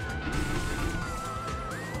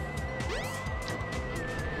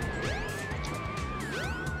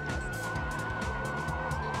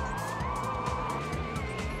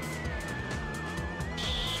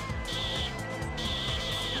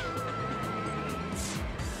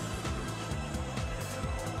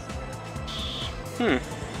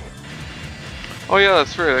 Oh yeah,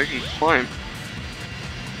 that's right, I can climb.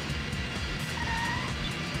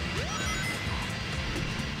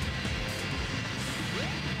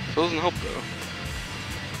 So it doesn't help though.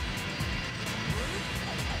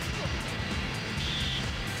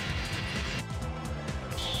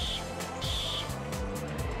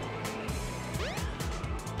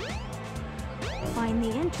 Find the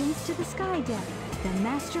entrance to the sky deck. The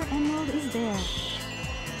Master Emerald is there.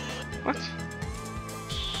 What?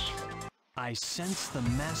 I sense the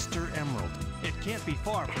Master Emerald. It can't be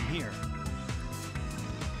far from here.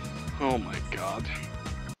 Oh my god.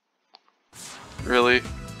 Really?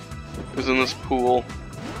 It was in this pool.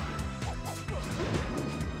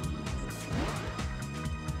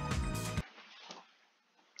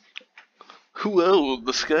 Whoa,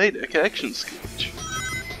 the Skydeck action sketch.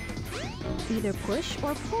 Either push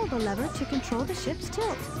or pull the lever to control the ship's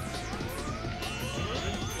tilt.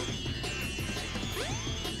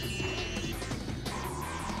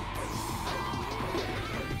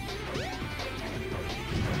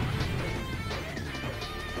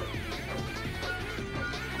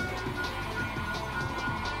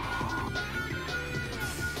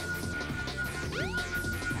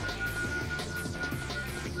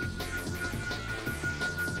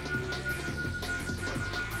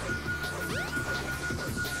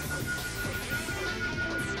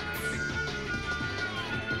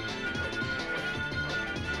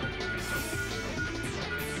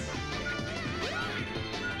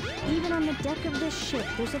 Even on the deck of this ship,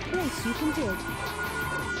 there's a place you can dig.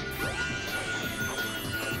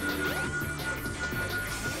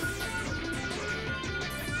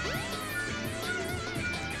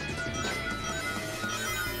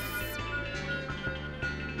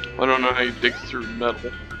 I don't know how you dig through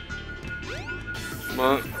metal.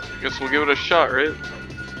 But I guess we'll give it a shot, right?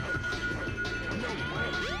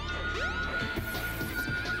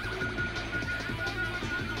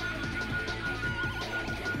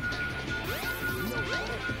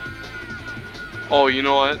 Oh, you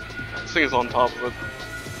know what? This thing is on top of it.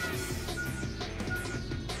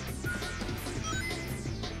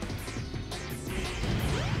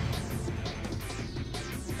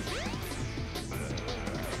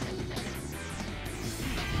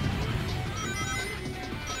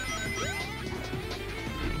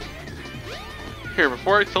 Here,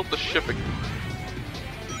 before I tilt the ship again.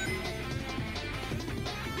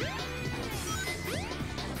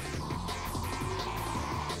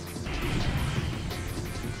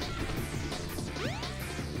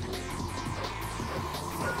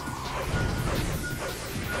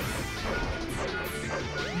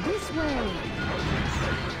 This way.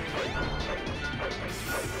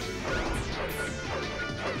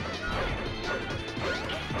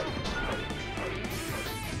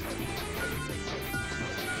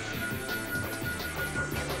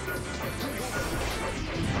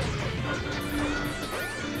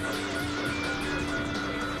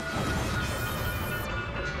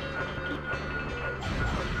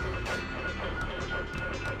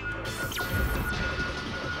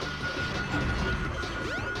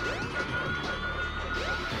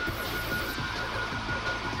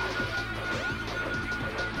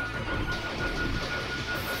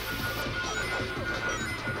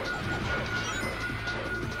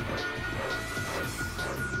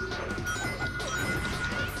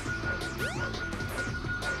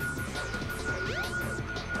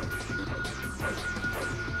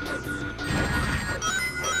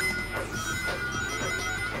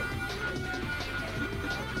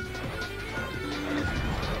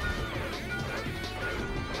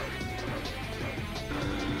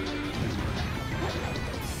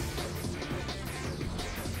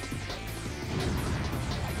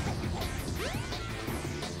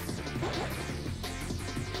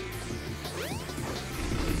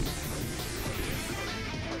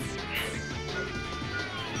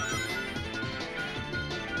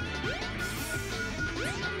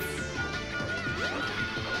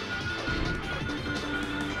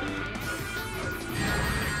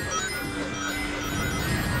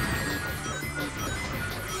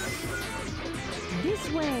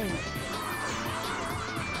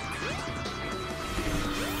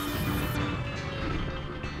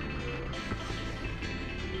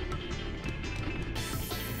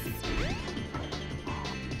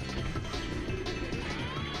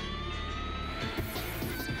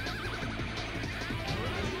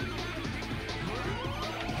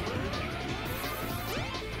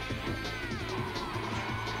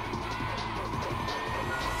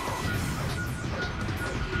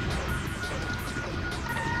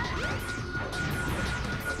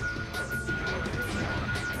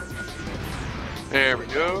 There we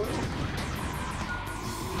go.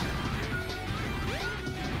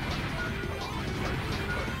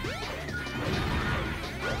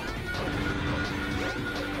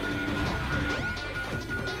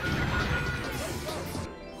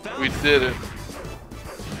 We did it.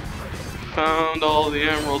 Found all the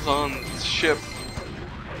emeralds on the ship.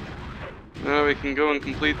 Now we can go and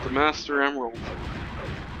complete the Master Emerald.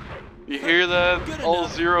 You hear that, all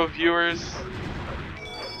 0 viewers?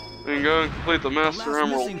 We can go and complete the Master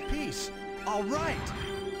Emerald. Missing piece. All right.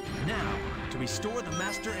 Now to restore the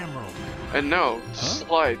Master Emerald. And now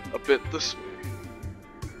slide a bit this way.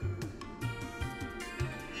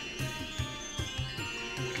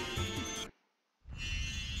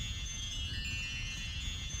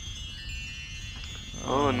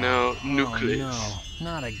 Oh no, nucleus. Oh,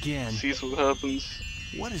 no, not again. Sees what happens.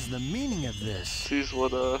 What is the meaning of this? Sees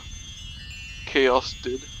what Chaos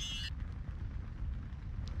did.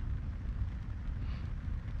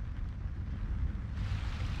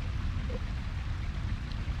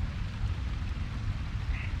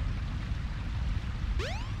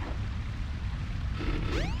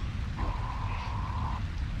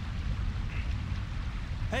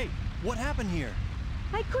 Hey, what happened here?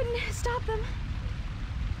 I couldn't stop them.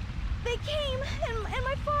 They came, and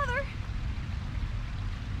my father...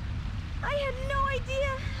 I had no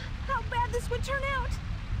idea how bad this would turn out.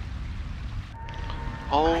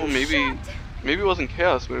 Oh, maybe it wasn't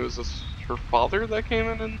Chaos, maybe it was her father that came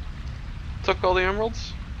in and took all the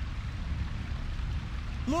emeralds?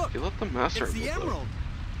 Look! He let the Master It's the emerald!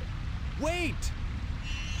 Wait!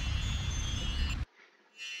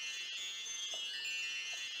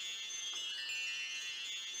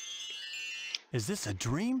 Is this a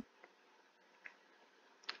dream?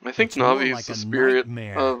 I think It's more Navi like is the a spirit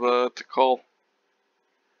nightmare. of Tikal.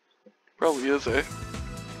 Probably is, eh?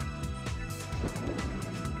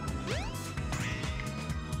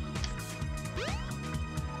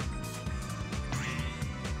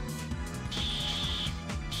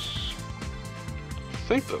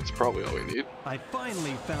 I think that's probably all we need. I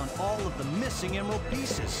finally found all of the missing emerald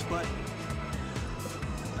pieces, but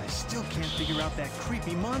I still can't figure out that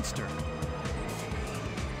creepy monster.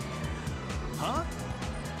 Huh?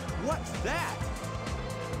 What's that?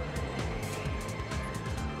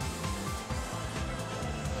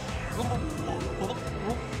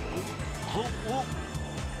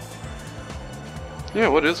 Yeah,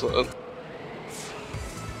 what is that?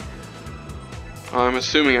 I'm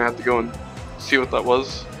assuming I have to go and see what that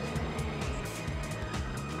was.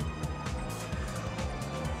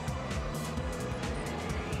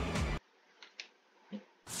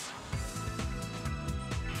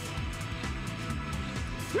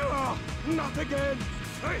 Not again!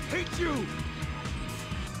 I hate you!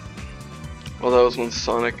 Well, that was when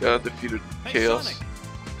Sonic defeated Chaos. Sonic.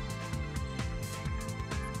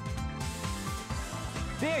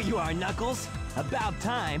 There you are, Knuckles. About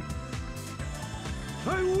time.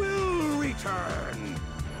 I will return!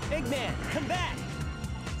 Eggman, come back!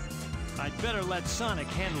 I'd better let Sonic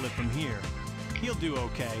handle it from here. He'll do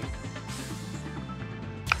okay.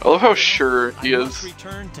 I love how sure he I must is.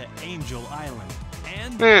 return to Angel Island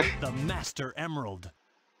and Eh. the Master Emerald.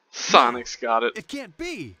 Sonic's got it. It can't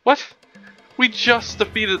be. What? We just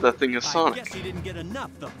defeated that thing as I Sonic. guess he didn't get enough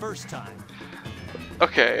the first time.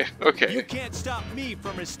 Okay, You okay. can't stop me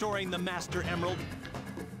from restoring the Master Emerald.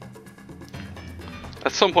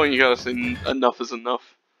 At some point you gotta say enough is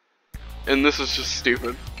enough. And this is just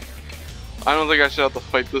stupid. I don't think I should have to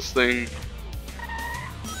fight this thing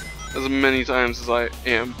as many times as I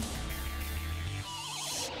am.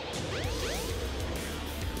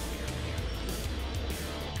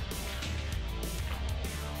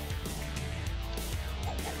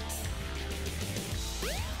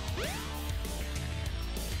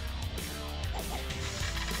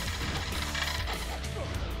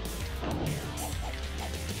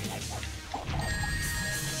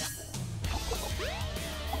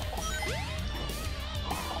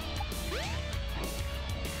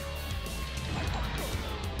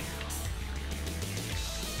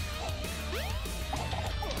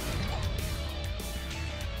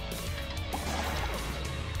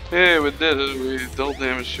 Hey, we did it. We dealt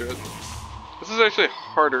damage to it. This is actually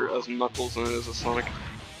harder as Knuckles than it is as Sonic.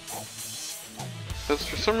 Because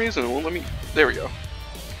for some reason it won't let me... There we go.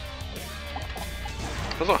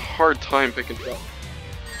 That's a hard time picking it up.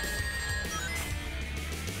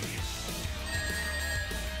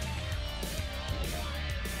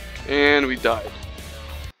 And we died.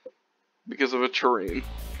 Because of a terrain.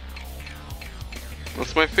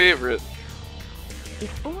 That's my favorite.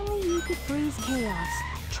 If only you could freeze chaos.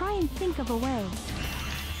 Try and think of a way.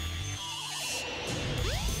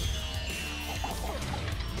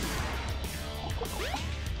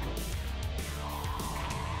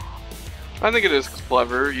 I think it is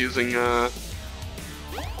clever using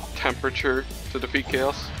temperature to defeat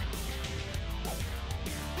Chaos.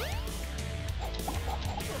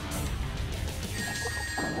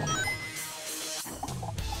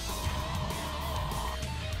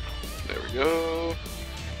 There we go.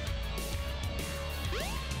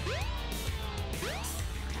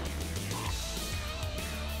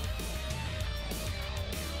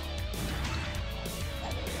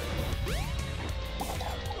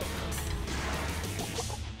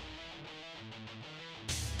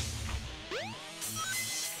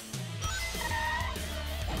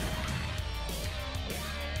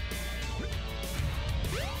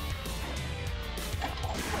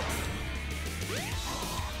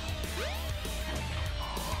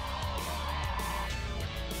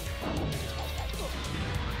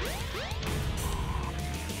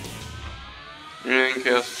 And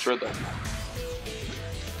Chaos destroyed that.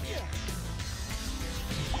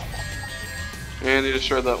 And he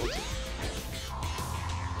destroyed that one too.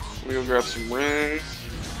 Let me go grab some rings.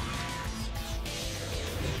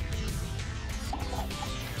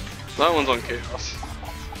 That one's on Chaos.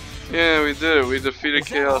 Yeah, we did it. We defeated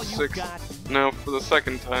Chaos 6 now for the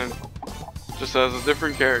second time. Just as a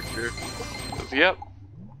different character. 'Cause, yep,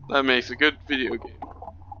 that makes a good video game.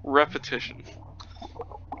 Repetition.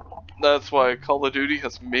 That's why Call of Duty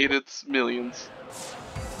has made its millions.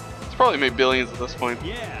 It's probably made billions at this point.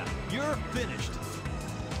 Yeah, you're finished.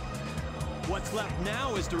 What's left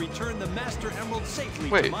now is to return the Master Emerald safely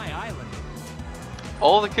to my island.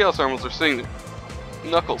 All the Chaos Emeralds are sitting there.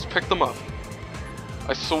 Knuckles, pick them up.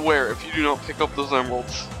 I swear, if you do not pick up those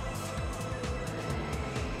emeralds.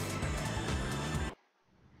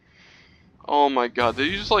 Oh my god, did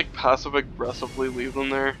you just like passive aggressively leave them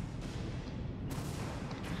there?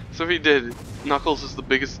 So if he did, Knuckles is the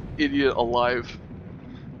biggest idiot alive.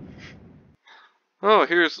 Oh,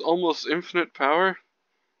 here's almost infinite power?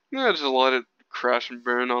 Yeah, just let it crash and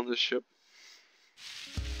burn on this ship.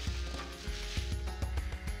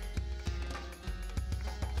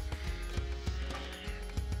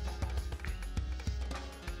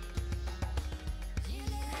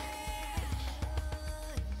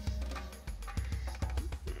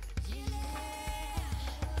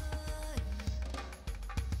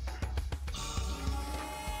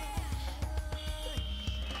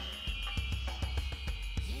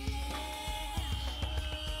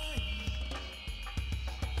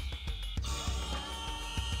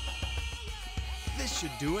 This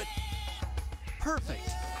should do it. Perfect.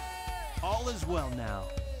 All is well now.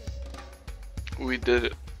 We did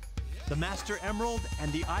it. The Master Emerald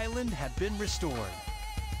and the island have been restored.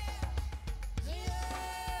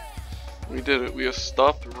 We did it. We have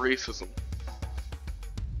stopped racism.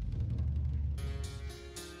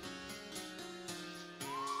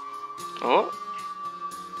 Oh?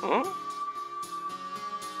 Oh?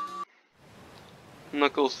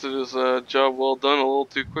 Knuckles did his job well done a little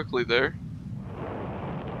too quickly there.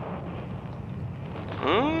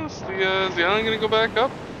 Oh, is the island gonna go back up?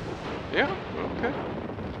 Yeah, okay.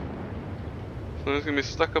 So he's gonna be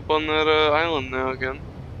stuck up on that island now again.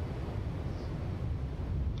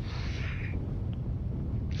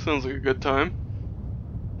 Sounds like a good time.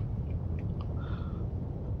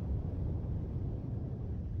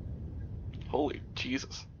 Holy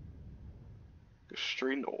Jesus. Go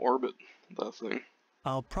straight into orbit with that thing.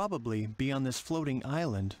 I'll probably be on this floating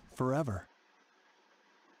island forever.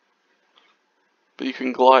 But you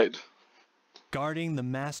can glide. Guarding the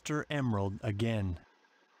Master Emerald again.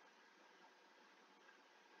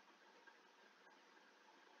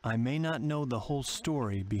 I may not know the whole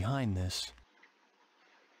story behind this,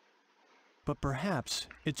 but perhaps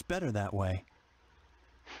it's better that way.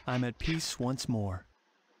 I'm at peace once more.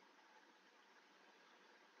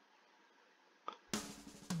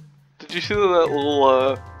 Did you see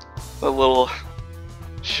that little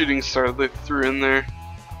shooting star they threw in there?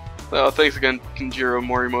 Oh, thanks again, Kenjiro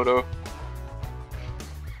Morimoto.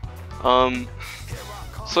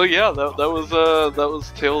 So yeah, that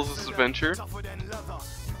was Tails' adventure.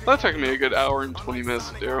 That took me a good hour and 20 minutes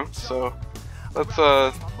to do. So that's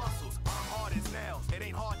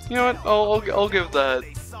you know what? I'll give that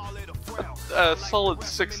a solid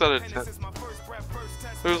 6 out of 10.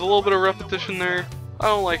 There's a little bit of repetition there. I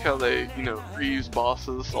don't like how they, you know, reuse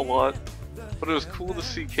bosses a lot, but it was cool to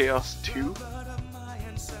see Chaos 2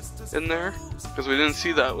 in there, because we didn't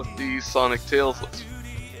see that with the Sonic Tails let's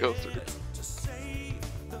go through.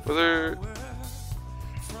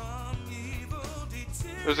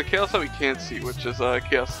 There's a Chaos that we can't see, which is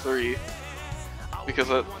Chaos 3, because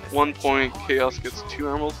at one point Chaos gets 2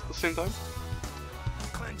 emeralds at the same time.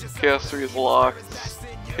 Chaos 3 is locked.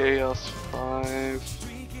 Chaos 5.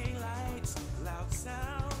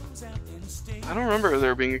 I don't remember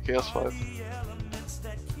there being a Chaos 5.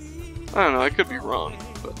 I don't know, I could be wrong,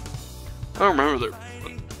 but I don't remember there being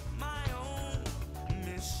one.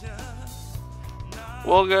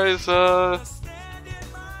 Well guys, that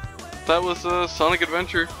was Sonic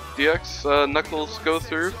Adventure DX Knuckles Go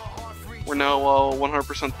Through. We're now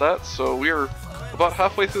 100% that, so we are about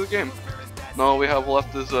halfway through the game. Now all we have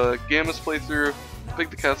left is Gamma's playthrough, Big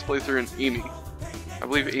the Cat's playthrough, and Amy. I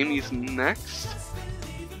believe Amy's next.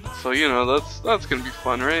 So you know, that's gonna be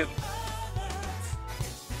fun, right?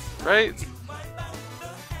 Right?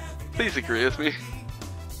 Please agree with me.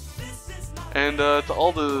 And to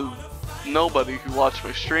all the nobody who watched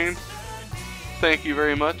my stream, thank you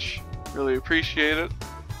very much. Really appreciate it.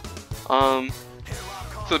 To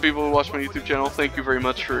the people who watch my YouTube channel, thank you very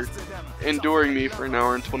much for enduring me for an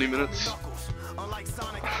hour and 20 minutes.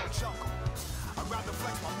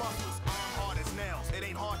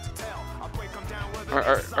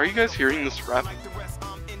 Are you guys hearing this rap?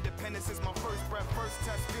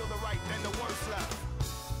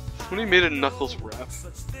 Somebody made a Knuckles rap.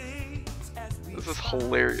 This is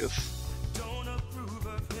hilarious.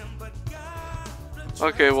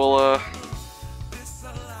 Okay, well,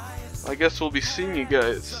 I guess we'll be seeing you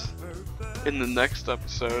guys in the next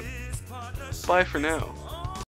episode. Bye for now.